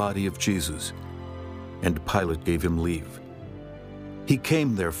away the body of Jesus. And Pilate gave him leave. He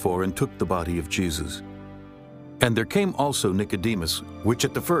came therefore and took the body of Jesus. And there came also Nicodemus, which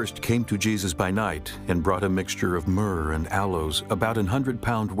at the first came to Jesus by night, and brought a mixture of myrrh and aloes, about 100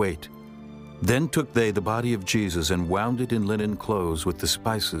 pound weight. Then took they the body of Jesus, and wound it in linen clothes with the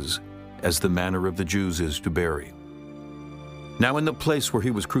spices, as the manner of the Jews is to bury. Now in the place where he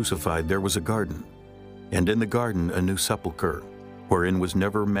was crucified there was a garden, and in the garden a new sepulchre, wherein was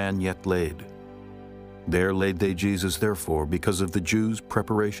never man yet laid. There laid they Jesus therefore, because of the Jews'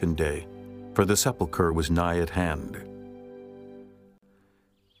 preparation day, for the sepulchre was nigh at hand.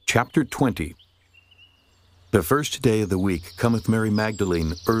 Chapter 20. The first day of the week cometh Mary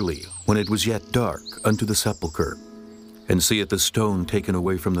Magdalene early, when it was yet dark, unto the sepulchre, and seeth the stone taken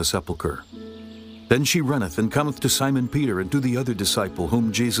away from the sepulchre. Then she runneth, and cometh to Simon Peter, and to the other disciple,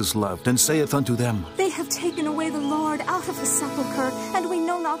 whom Jesus loved, and saith unto them, They have taken away the Lord out of the sepulchre, and we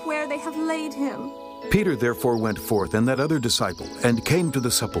know not where they have laid him. Peter therefore went forth, and that other disciple, and came to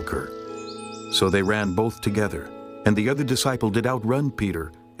the sepulchre. So they ran both together, and the other disciple did outrun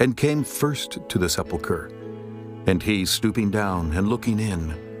Peter, and came first to the sepulchre. And he, stooping down and looking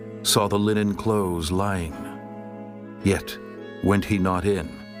in, saw the linen clothes lying. Yet went he not in.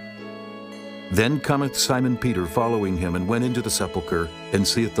 Then cometh Simon Peter following him, and went into the sepulchre, and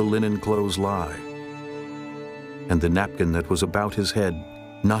seeth the linen clothes lie, and the napkin that was about his head,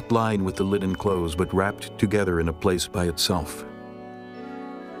 not lying with the linen clothes, but wrapped together in a place by itself.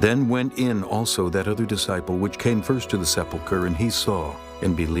 Then went in also that other disciple which came first to the sepulchre, and he saw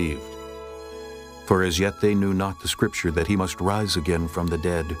and believed. For as yet they knew not the scripture, that he must rise again from the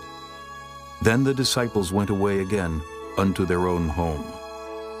dead. Then the disciples went away again unto their own home.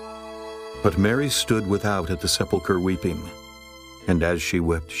 But Mary stood without at the sepulchre weeping. And as she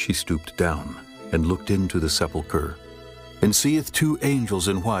wept, she stooped down, and looked into the sepulchre, and seeth two angels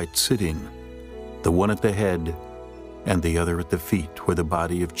in white sitting, the one at the head, and the other at the feet, where the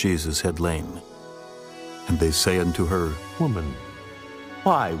body of Jesus had lain. And they say unto her, Woman,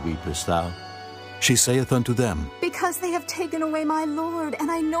 why weepest thou? She saith unto them, Because they have taken away my Lord,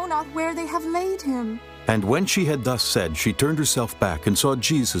 and I know not where they have laid him. And when she had thus said, she turned herself back, and saw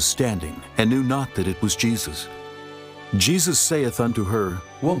Jesus standing, and knew not that it was Jesus. Jesus saith unto her,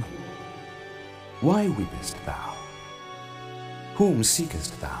 Woman, why weepest thou? Whom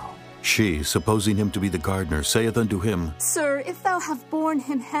seekest thou? She, supposing him to be the gardener, saith unto him, Sir, if thou have borne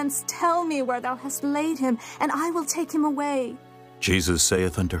him hence, tell me where thou hast laid him, and I will take him away. Jesus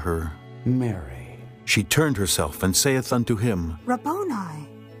saith unto her, Mary. She turned herself, and saith unto him, Rabboni,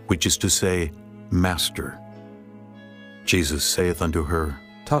 which is to say, Master. Jesus saith unto her,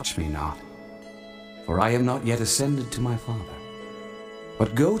 Touch me not, for I am not yet ascended to my Father.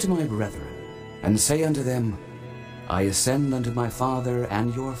 But go to my brethren, and say unto them, I ascend unto my Father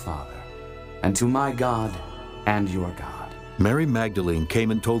and your Father, and to my God and your God. Mary Magdalene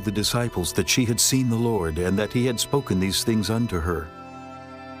came and told the disciples that she had seen the Lord, and that he had spoken these things unto her.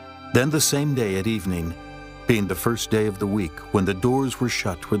 Then the same day at evening, being the first day of the week, when the doors were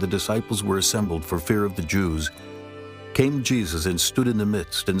shut where the disciples were assembled for fear of the Jews, came Jesus and stood in the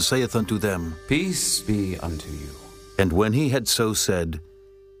midst, and saith unto them, Peace be unto you. And when he had so said,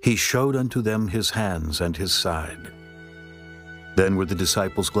 he showed unto them his hands and his side. Then were the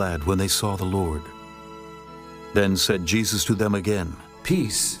disciples glad when they saw the Lord. Then said Jesus to them again,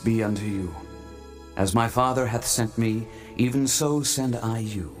 Peace be unto you. As my Father hath sent me, even so send I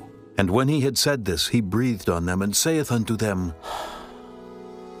you. And when he had said this, he breathed on them, and saith unto them,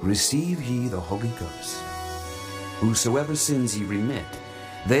 Receive ye the Holy Ghost. Whosoever sins ye remit,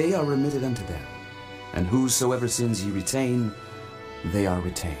 they are remitted unto them. And whosoever sins ye retain, they are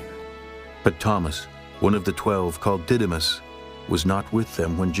retained. But Thomas, one of the 12, called Didymus, was not with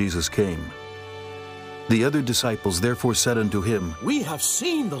them when Jesus came. The other disciples therefore said unto him, We have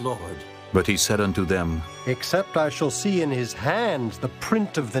seen the Lord. But he said unto them, Except I shall see in his hands the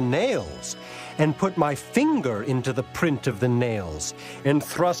print of the nails, and put my finger into the print of the nails, and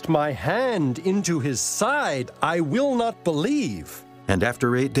thrust my hand into his side, I will not believe. And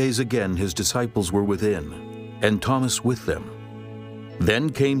after 8 days again his disciples were within, and Thomas with them.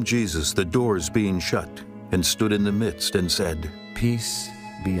 Then came Jesus, the doors being shut, and stood in the midst, and said, Peace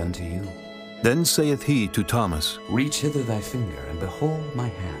be unto you. Then saith he to Thomas, Reach hither thy finger, and behold my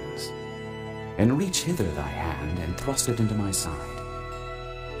hands. And reach hither thy hand, and thrust it into my side.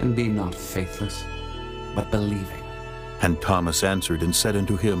 And be not faithless, but believing. And Thomas answered and said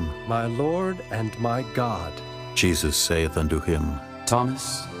unto him, My Lord and my God. Jesus saith unto him,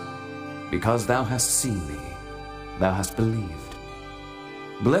 Thomas, because thou hast seen me, thou hast believed.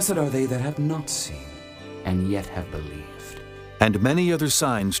 Blessed are they that have not seen, and yet have believed. And many other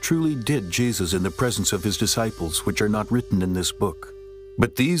signs truly did Jesus in the presence of his disciples, which are not written in this book.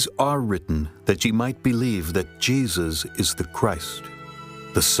 But these are written, that ye might believe that Jesus is the Christ,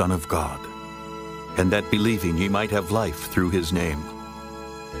 the Son of God, and that believing ye might have life through his name.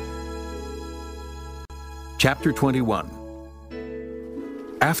 Chapter 21.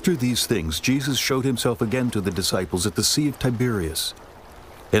 After these things Jesus showed himself again to the disciples at the Sea of Tiberias,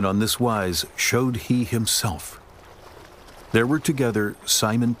 and on this wise showed he himself. There were together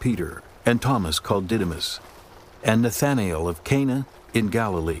Simon Peter, and Thomas called Didymus, and Nathanael of Cana in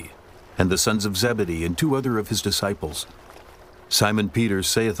Galilee, and the sons of Zebedee, and 2 other of his disciples. Simon Peter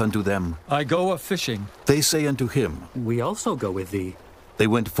saith unto them, I go a-fishing. They say unto him, We also go with thee. They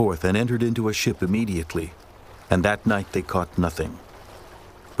went forth and entered into a ship immediately, and that night they caught nothing.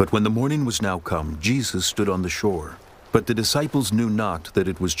 But when the morning was now come, Jesus stood on the shore, but the disciples knew not that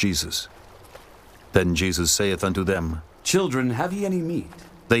it was Jesus. Then Jesus saith unto them, Children, have ye any meat?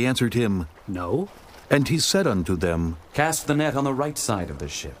 They answered him, No. And he said unto them, Cast the net on the right side of the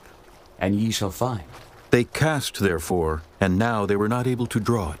ship, and ye shall find. They cast therefore, and now they were not able to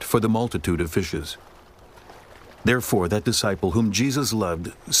draw it, for the multitude of fishes. Therefore that disciple whom Jesus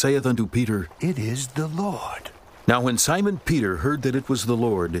loved saith unto Peter, It is the Lord. Now when Simon Peter heard that it was the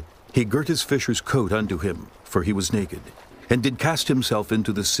Lord, he girt his fisher's coat unto him, for he was naked, and did cast himself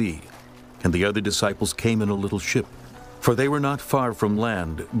into the sea. And the other disciples came in a little ship, for they were not far from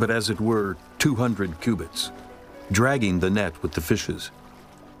land, but as it were 200 cubits, dragging the net with the fishes.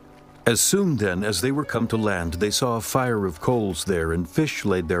 As soon then as they were come to land, they saw a fire of coals there, and fish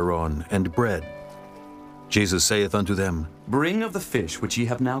laid thereon, and bread. Jesus saith unto them, Bring of the fish which ye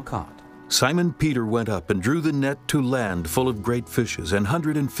have now caught. Simon Peter went up and drew the net to land full of great fishes,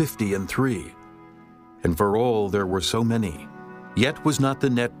 153. And for all there were so many, yet was not the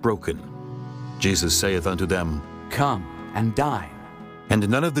net broken. Jesus saith unto them, Come and dine. And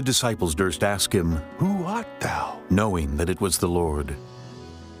none of the disciples durst ask him, Who art thou? Knowing that it was the Lord.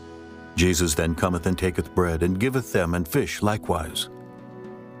 Jesus then cometh and taketh bread, and giveth them, and fish likewise.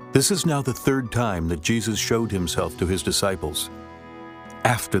 This is now the third time that Jesus showed himself to his disciples,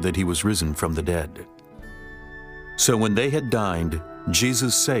 after that he was risen from the dead. So when they had dined,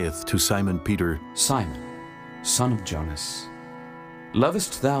 Jesus saith to Simon Peter, Simon, son of Jonas,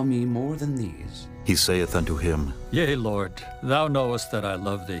 lovest thou me more than these? He saith unto him, Yea, Lord, thou knowest that I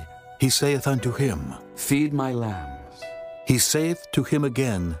love thee. He saith unto him, Feed my lambs. He saith to him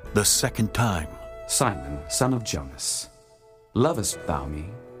again the second time, Simon, son of Jonas, lovest thou me?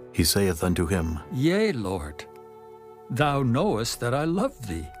 He saith unto him, Yea, Lord, thou knowest that I love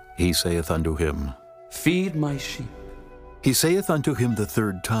thee. He saith unto him, Feed my sheep. He saith unto him the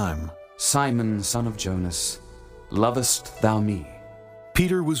third time, Simon, son of Jonas, lovest thou me?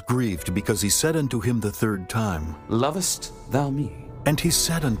 Peter was grieved because he said unto him the third time, Lovest thou me? And he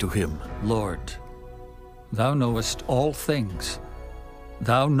said unto him, Lord, thou knowest all things.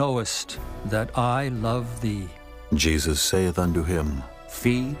 Thou knowest that I love thee. Jesus saith unto him,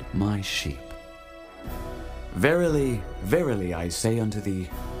 Feed my sheep. Verily, verily, I say unto thee,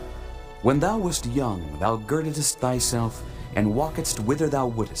 when thou wast young, thou girdedst thyself, and walkedst whither thou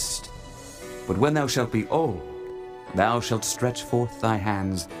wouldest. But when thou shalt be old, thou shalt stretch forth thy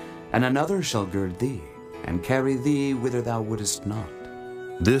hands, and another shall gird thee, and carry thee whither thou wouldest not.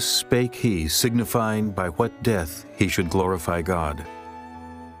 This spake he, signifying by what death he should glorify God.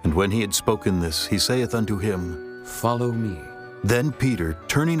 And when he had spoken this, he saith unto him, Follow me. Then Peter,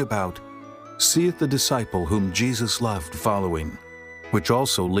 turning about, seeth the disciple whom Jesus loved following, which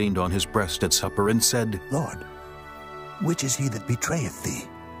also leaned on his breast at supper, and said, Lord, which is he that betrayeth thee?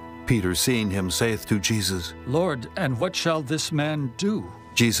 Peter, seeing him, saith to Jesus, Lord, and what shall this man do?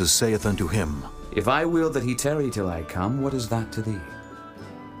 Jesus saith unto him, If I will that he tarry till I come, what is that to thee?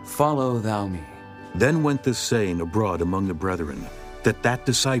 Follow thou me. Then went this saying abroad among the brethren, that that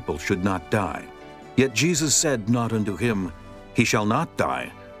disciple should not die. Yet Jesus said not unto him, He shall not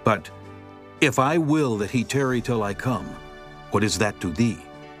die, but, If I will that he tarry till I come, what is that to thee?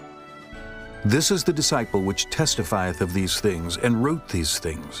 This is the disciple which testifieth of these things, and wrote these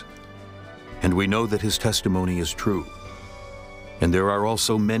things. And we know that his testimony is true. And there are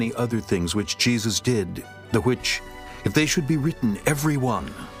also many other things which Jesus did, the which, if they should be written every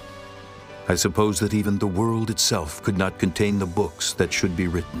one, I suppose that even the world itself could not contain the books that should be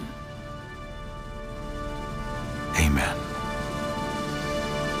written.